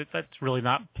both, but that's really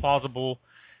not plausible.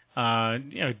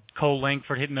 Cole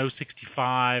Langford hitting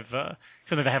 065.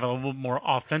 So they have a little more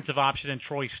offensive option in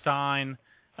Troy Stein.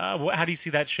 How do you see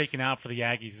that shaking out for the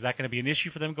Aggies? Is that going to be an issue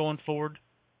for them going forward?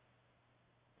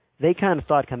 They kind of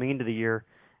thought coming into the year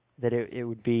that it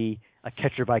would be a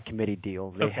catcher by committee deal.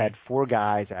 They had 4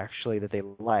 guys actually that they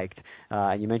liked.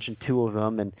 You mentioned 2 of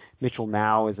them, and Mitchell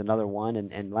Now is another one,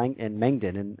 and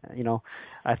Mengden. And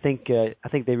I think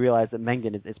they realized that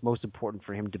Mengden it's most important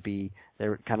for him to be.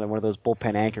 They're kind of one of those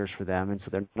bullpen anchors for them, and so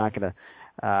they're not going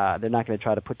to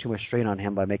try to put too much strain on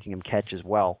him by making him catch as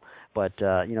well. But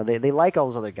they like all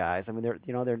those other guys. I mean,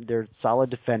 they're solid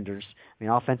defenders. I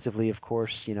mean, offensively, of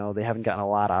course, they haven't gotten a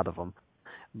lot out of them.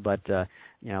 But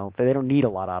they don't need a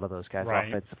lot out of those guys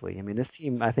offensively. I mean, this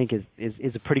team I think is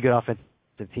a pretty good offensive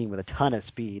team with a ton of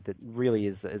speed that really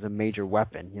is a major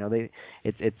weapon.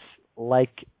 It's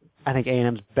like I think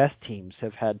A&M's best teams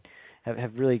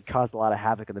have really caused a lot of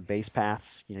havoc in the base paths.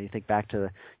 You think back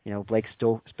to Blake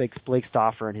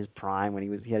Stauffer in his prime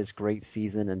when he had his great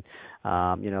season,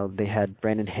 and they had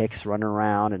Brandon Hicks running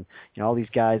around, and all these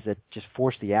guys that just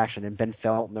forced the action, and Ben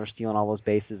Felton, they're stealing all those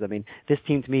bases. I mean, this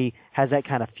team to me has that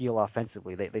kind of feel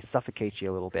offensively. They suffocate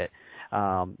you a little bit,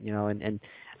 and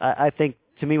I think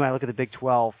to me when I look at the Big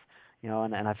 12,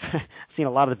 and I've seen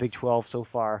a lot of the Big 12 so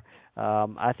far.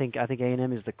 I think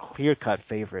A&M is the clear-cut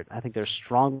favorite. I think they're a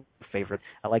strong favorite.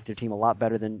 I like their team a lot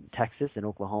better than Texas and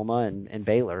Oklahoma and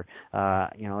Baylor.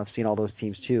 I've seen all those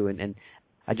teams too, and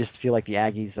I just feel like the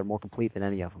Aggies are more complete than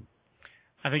any of them.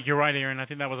 I think you're right, Aaron. I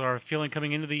think that was our feeling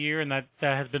coming into the year, and that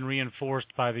has been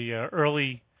reinforced by the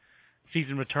early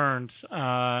season returns.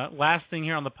 Last thing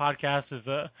here on the podcast is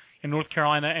in North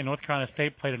Carolina and North Carolina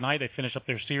State play tonight. They finish up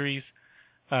their series,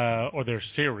 or their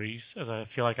series, as I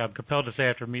feel like I'm compelled to say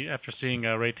after seeing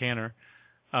Ray Tanner.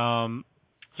 So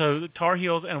the Tar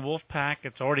Heels and Wolfpack,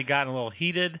 it's already gotten a little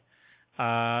heated.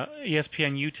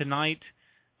 ESPNU tonight.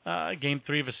 Game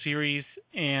 3 of a series,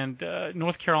 and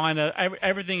North Carolina.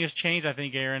 Everything has changed, I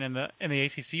think, Aaron, in the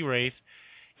ACC race.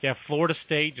 You have Florida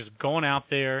State just going out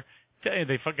there.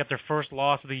 They got their first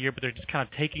loss of the year, but they're just kind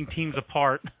of taking teams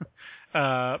apart,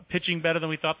 pitching better than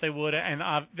we thought they would, and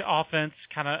the offense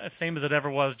kind of same as it ever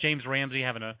was. James Ramsey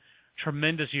having a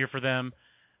tremendous year for them.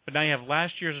 But now you have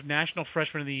last year's National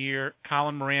Freshman of the Year,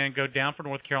 Colin Moran, go down for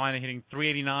North Carolina, hitting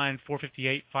 .389,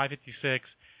 .458, .556.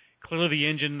 Clearly the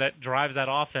engine that drives that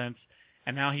offense,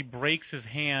 and now he breaks his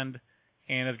hand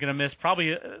and is going to miss probably,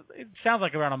 it sounds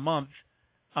like around a month.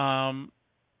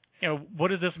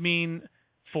 What does this mean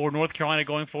for North Carolina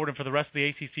going forward and for the rest of the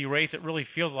ACC race? It really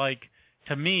feels like,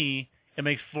 to me, it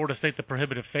makes Florida State the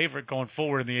prohibitive favorite going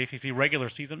forward in the ACC regular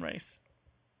season race.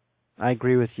 I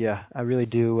agree with you. I really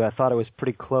do. I thought it was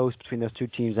pretty close between those two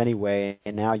teams anyway,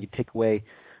 and now you take away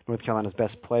North Carolina's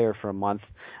best player for a month.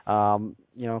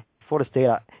 Florida State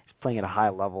playing at a high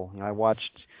level. I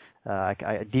watched,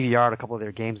 I DVR'd a couple of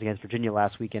their games against Virginia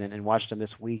last weekend and watched them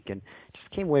this week, and just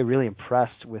came away really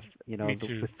impressed with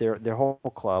with their whole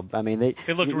club. I mean, they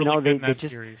looked really good in that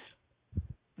series.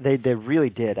 They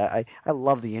really did. I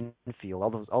love the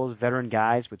infield. All those veteran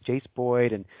guys with Jace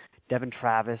Boyd and Devin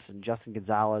Travis and Justin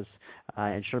Gonzalez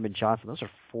and Sherman Johnson. Those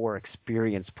are 4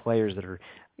 experienced players that are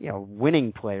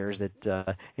winning players that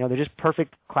they're just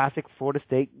perfect classic Florida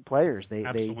State players.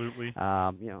 Absolutely.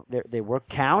 They work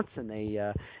counts, and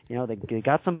they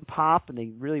got some pop, and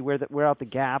they really wear out the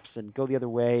gaps and go the other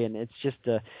way. And it's just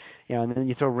and then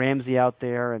you throw Ramsey out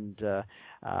there, and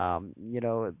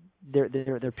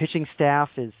their pitching staff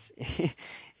is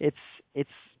it's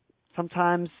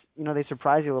sometimes they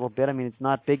surprise you a little bit. I mean, it's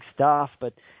not big stuff,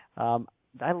 but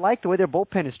I like the way their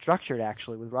bullpen is structured,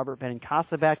 actually, with Robert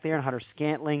Benincasa back there and Hunter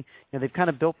Scantling. They've kind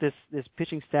of built this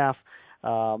pitching staff,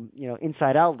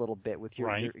 inside out a little bit with your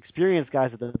experienced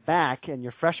guys at the back and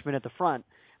your freshmen at the front.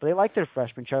 But they like their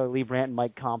freshmen, Charlie Lee Brandt and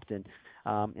Mike Compton.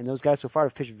 And those guys so far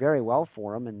have pitched very well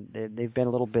for them, and they've been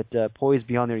a little bit poised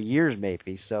beyond their years,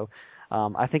 maybe. So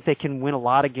I think they can win a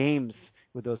lot of games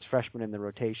with those freshmen in the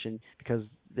rotation because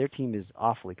their team is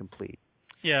awfully complete.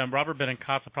 Yeah, and Robert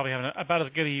Benincasa probably having about as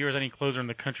good a year as any closer in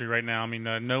the country right now. I mean,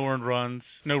 no earned runs,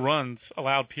 no runs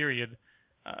allowed, period.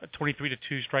 23-2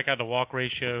 strikeout to walk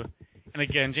ratio. And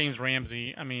again, James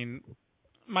Ramsey, I mean,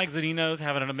 Mike Zunino's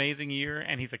having an amazing year,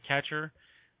 and he's a catcher.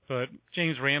 But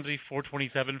James Ramsey,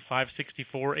 427,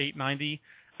 564, 890.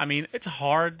 I mean, it's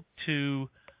hard to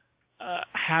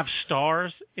have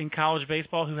stars in college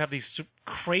baseball who have these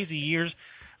crazy years.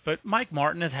 But Mike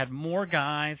Martin has had more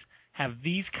guys have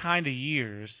these kind of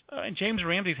years. And James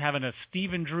Ramsey's having a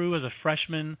Stephen Drew as a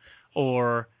freshman,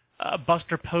 or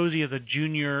Buster Posey as a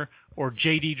junior, or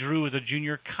J.D. Drew as a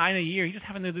junior kind of year. He's just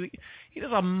he's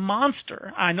a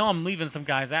monster. I know I'm leaving some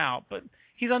guys out, but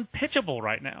he's unpitchable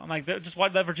right now. Like, just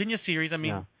watch that Virginia series. I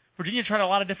mean, Virginia tried a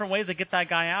lot of different ways to get that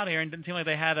guy out here, and it didn't seem like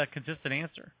they had a consistent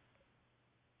answer.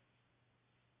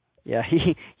 Yeah,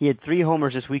 he had 3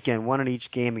 homers this weekend, 1 in each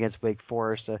game against Wake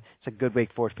Forest. It's a good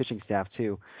Wake Forest pitching staff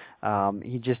too.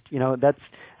 He just,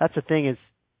 that's the thing is,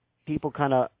 people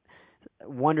kind of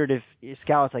wondered if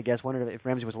scouts, I guess, wondered if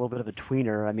Ramsey was a little bit of a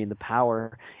tweener. I mean, the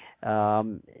power, how's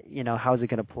it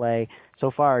going to play?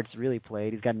 So far, it's really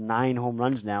played. He's got 9 home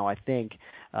runs now, I think.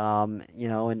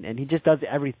 And he just does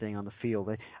everything on the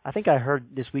field. I think I heard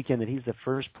this weekend that he's the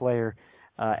first player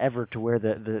ever to wear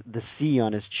the C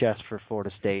on his chest for Florida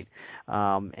State.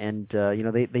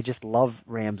 They just love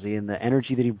Ramsey and the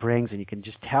energy that he brings, and you can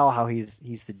just tell how he's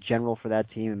the general for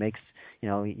that team, and makes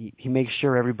he makes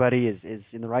sure everybody is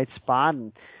in the right spot,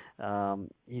 and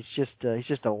he's just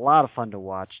a lot of fun to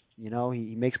watch.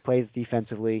 He makes plays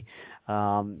defensively.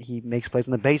 He makes plays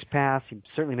on the base pass. He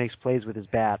certainly makes plays with his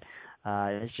bat.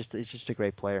 It's just a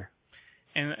great player.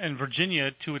 And Virginia,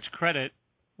 to its credit,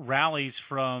 rallies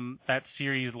from that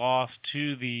series loss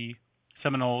to the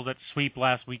Seminoles, that sweep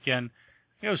last weekend.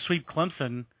 Sweep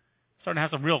Clemson. Starting to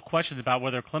have some real questions about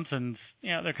whether Clemson's,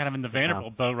 they're kind of in the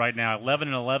Vanderbilt boat right now.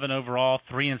 11-11 overall,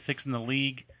 3-6 in the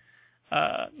league.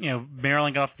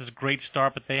 Maryland got off this great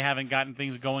start, but they haven't gotten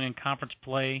things going in conference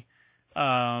play.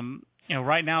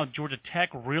 Right now Georgia Tech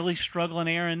really struggling,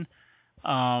 Aaron.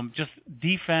 Just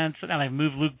defense, and I've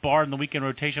moved Luke Bard in the weekend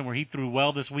rotation where he threw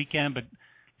well this weekend, but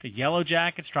the Yellow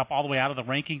Jackets drop all the way out of the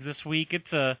rankings this week.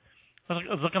 It's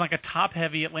looking like a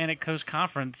top-heavy Atlantic Coast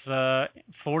Conference.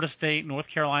 Florida State, North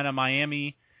Carolina,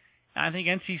 Miami. I think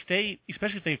NC State,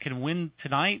 especially if they can win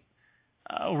tonight,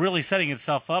 really setting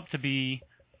itself up to be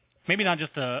maybe not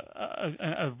just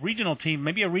a regional team,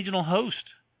 maybe a regional host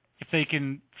if they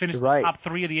can finish the top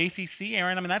 3 of the ACC,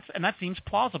 Aaron. I mean, that seems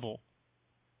plausible.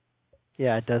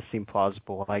 Yeah, it does seem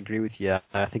plausible. I agree with you.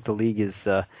 I think the league is,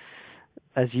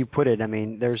 as you put it, I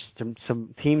mean, there's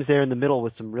some teams there in the middle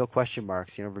with some real question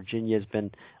marks. Virginia's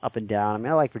been up and down. I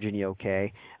mean, I like Virginia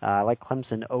okay. I like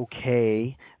Clemson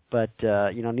okay, but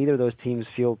neither of those teams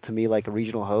feel to me like a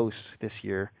regional host this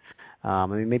year. I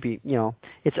mean, maybe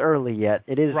it's early yet.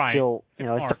 It is still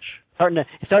it's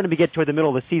starting to get toward the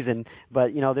middle of the season,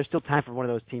 but there's still time for one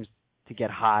of those teams to get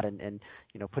hot and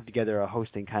put together a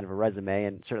hosting kind of a resume,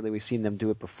 and certainly we've seen them do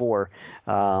it before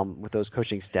with those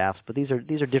coaching staffs. But these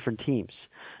are different teams,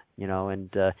 and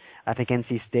I think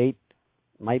NC State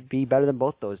might be better than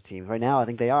both those teams right now. I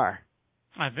think they are.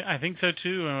 I think so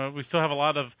too. We still have a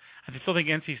lot of. I still think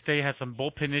NC State has some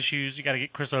bullpen issues. You got to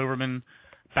get Chris Overman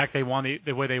back. They want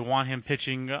the way they want him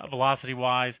pitching velocity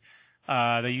wise.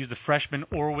 They used the freshman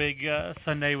Orwig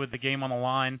Sunday with the game on the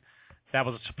line. That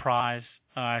was a surprise.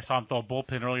 I saw him throw a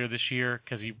bullpen earlier this year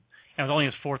because it was only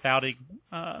his 4th outing.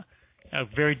 A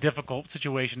very difficult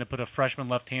situation to put a freshman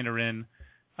left-hander in,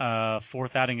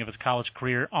 4th outing of his college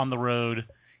career on the road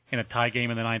in a tie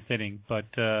game in the 9th inning. But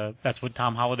that's what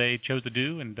Tom Holliday chose to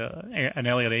do, and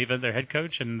Elliot Ava, their head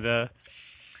coach, and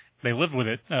they lived with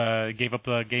it. Gave up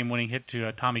a game-winning hit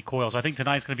to Tommy Coyle. So I think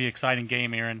tonight's going to be an exciting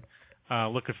game, Aaron.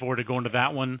 Looking forward to going to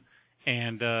that one.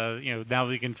 And, now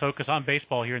we can focus on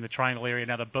baseball here in the Triangle area.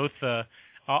 Now that both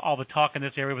all the talk in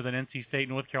this area was an NC State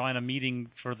North Carolina meeting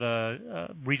for the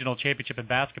regional championship in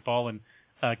basketball, and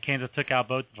Kansas took out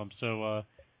both of them. So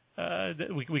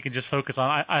we can just focus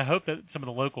on. I hope that some of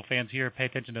the local fans here pay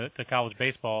attention to college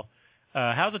baseball.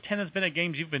 How's attendance been at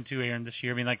games you've been to, Aaron, this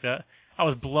year? I mean, I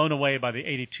was blown away by the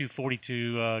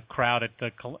 82-42 crowd at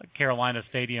the Carolina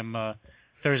Stadium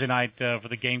Thursday night for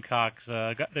the Gamecocks.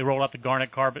 They rolled out the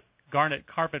garnet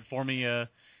carpet for me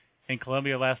in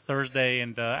Columbia last Thursday,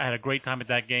 and I had a great time at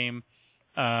that game.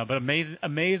 But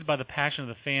amazed by the passion of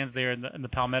the fans there in the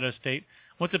Palmetto State.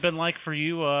 What's it been like for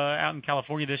you out in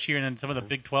California this year, and then some of the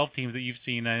Big 12 teams that you've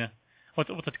seen? What's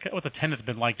attendance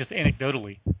been like, just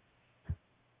anecdotally?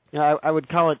 I would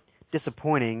call it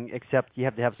disappointing, except you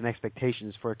have to have some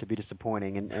expectations for it to be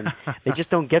disappointing, and they just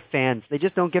don't get fans. They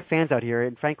just don't get fans out here,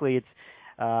 and frankly, it's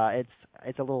a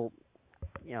little,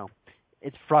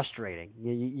 it's frustrating.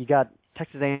 You got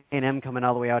Texas A&M coming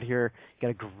all the way out here.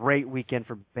 You got a great weekend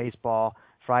for baseball.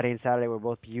 Friday and Saturday were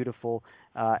both beautiful,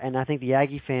 and I think the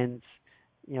Aggie fans,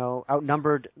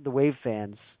 outnumbered the Wave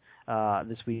fans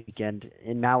this weekend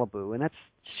in Malibu, and that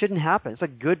shouldn't happen. It's a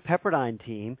good Pepperdine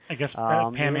team. I guess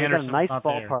Pam Anderson got a nice not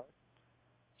ballpark. There.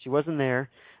 She wasn't there,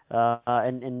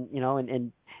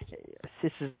 and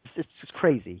it's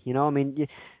crazy. I mean,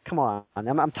 come on.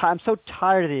 I'm so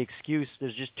tired of the excuse.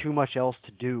 There's just too much else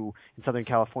to do in Southern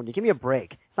California. Give me a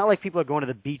break. It's not like people are going to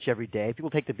the beach every day. People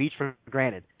take the beach for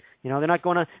granted. They're not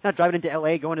driving into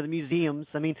L.A., going to the museums.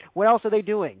 I mean, what else are they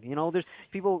doing? There's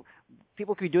people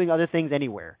could be doing other things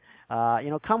anywhere.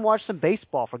 Come watch some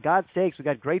baseball, for God's sakes. We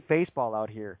got great baseball out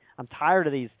here. I'm tired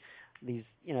of these.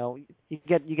 You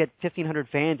get 1,500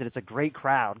 fans and it's a great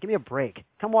crowd. Give me a break.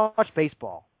 Come watch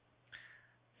baseball.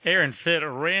 Aaron Fitt,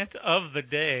 rant of the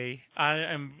day. I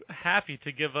am happy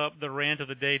to give up the rant of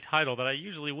the day title that I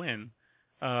usually win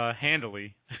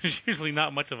handily. There's usually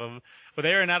not much of a. With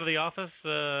Aaron out of the office,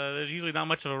 there's usually not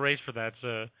much of a race for that.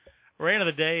 So, rant of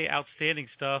the day, outstanding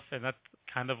stuff, and that's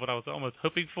kind of what I was almost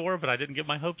hoping for, but I didn't get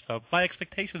my hopes up. My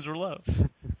expectations were low,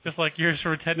 just like yours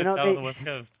for attendance out on the West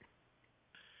Coast.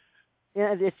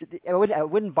 Yeah,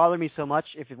 it wouldn't bother me so much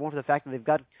if it weren't for the fact that they've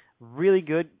got really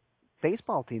good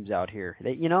baseball teams out here.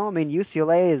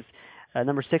 UCLA is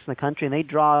number 6 in the country, and they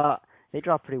draw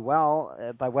pretty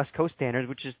well by West Coast standards,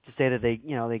 which is to say that they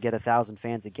get 1,000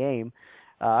 fans a game.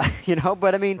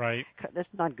 But I mean, right. That's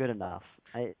not good enough.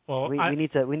 We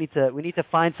need to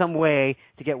find some way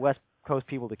to get West Coast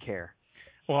people to care.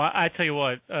 Well, I tell you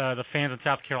what, the fans in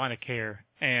South Carolina care,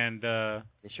 and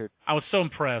they sure. I was so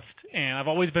impressed, and I've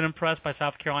always been impressed by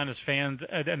South Carolina's fans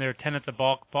and their attendance at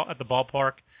the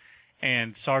ballpark.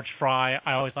 And Sarge Fry,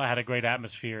 I always thought had a great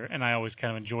atmosphere, and I always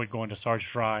kind of enjoyed going to Sarge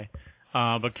Fry.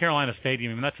 But Carolina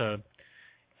Stadium, that's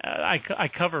I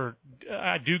cover,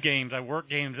 I do games, I work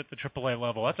games at the AAA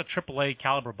level. That's a AAA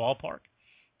caliber ballpark.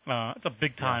 It's a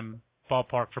big time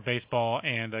ballpark for baseball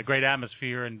and a great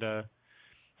atmosphere. And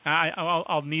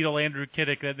I'll needle Andrew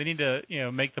Kiddick that they need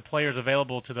to make the players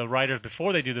available to the writers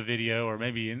before they do the video, or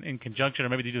maybe in conjunction, or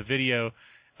maybe they do the video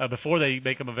before they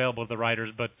make them available to the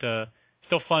writers. But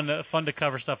still fun to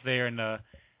cover stuff there, and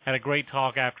had a great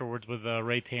talk afterwards with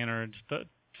Ray Tanner. Just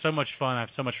so much fun. I have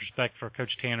so much respect for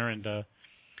Coach Tanner, and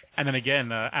then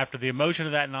again after the emotion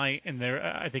of that night, and there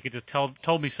I think it just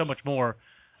told me so much more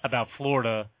about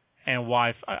Florida and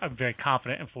why I'm very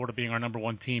confident in Florida being our number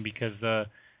one team, because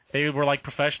they were like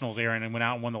professionals, Aaron, and went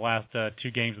out and won the last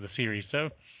 2 games of the series. So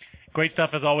great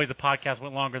stuff as always. The podcast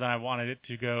went longer than I wanted it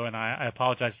to go, and I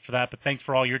apologize for that. But thanks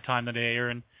for all your time today,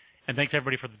 Aaron. And thanks,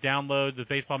 everybody, for the download. The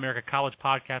Baseball America College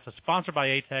Podcast is sponsored by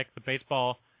ATEC, the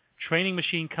baseball training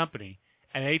machine company.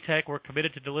 At ATEC, we're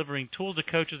committed to delivering tools to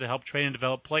coaches to help train and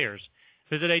develop players.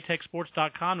 Visit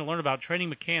atecsports.com to learn about training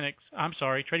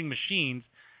machines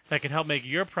that can help make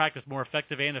your practice more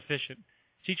effective and efficient.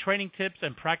 See training tips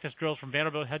and practice drills from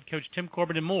Vanderbilt head coach Tim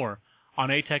Corbin and more on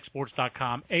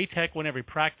atecsports.com. ATEC win every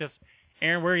practice.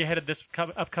 Aaron, where are you headed this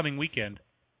upcoming weekend?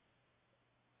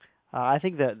 I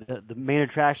think the main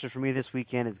attraction for me this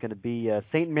weekend is going to be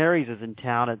St. Mary's is in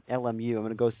town at LMU. I'm going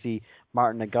to go see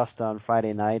Martin Augusta on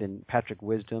Friday night, and Patrick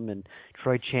Wisdom and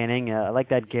Troy Channing. I like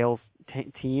that Gales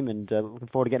team, and looking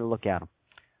forward to getting a look at them.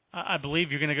 I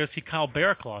believe you're going to go see Kyle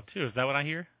Barraclough too. Is that what I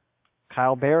hear?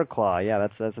 Kyle Barraclough, yeah,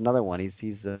 that's another one.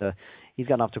 He's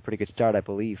gotten off to a pretty good start, I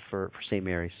believe, for St.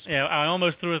 Mary's. Yeah, I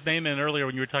almost threw his name in earlier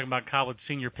when you were talking about college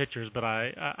senior pitchers, but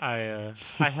I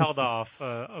held off.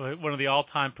 One of the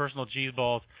all-time personal cheese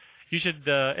balls. You should,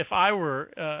 if I were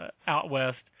out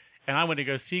west and I went to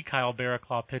go see Kyle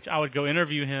Barraclough pitch, I would go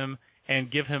interview him and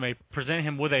present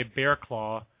him with a bear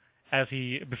claw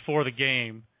before the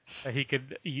game that he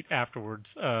could eat afterwards,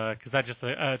 because that's just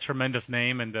a tremendous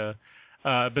name and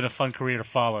been a fun career to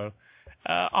follow.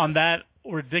 On that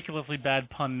ridiculously bad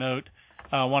pun note,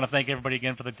 I want to thank everybody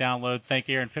again for the download. Thank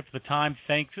Aaron Fitt for the time.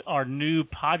 Thanks our new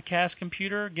podcast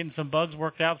computer, getting some bugs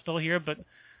worked out still here, but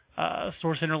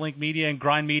Source Interlink Media and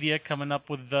Grind Media coming up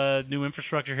with new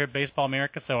infrastructure here at Baseball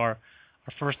America. So our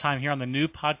first time here on the new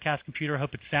podcast computer.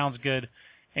 Hope it sounds good.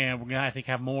 And we're going to, I think,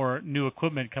 have more new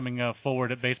equipment coming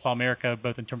forward at Baseball America,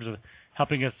 both in terms of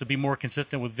helping us to be more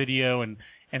consistent with video and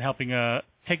helping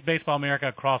take Baseball America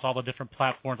across all the different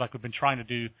platforms like we've been trying to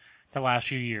do the last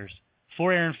few years.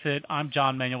 For Aaron Fitt, I'm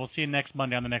John Manuel. We'll see you next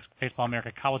Monday on the next Baseball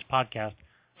America College Podcast.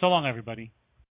 So long, everybody.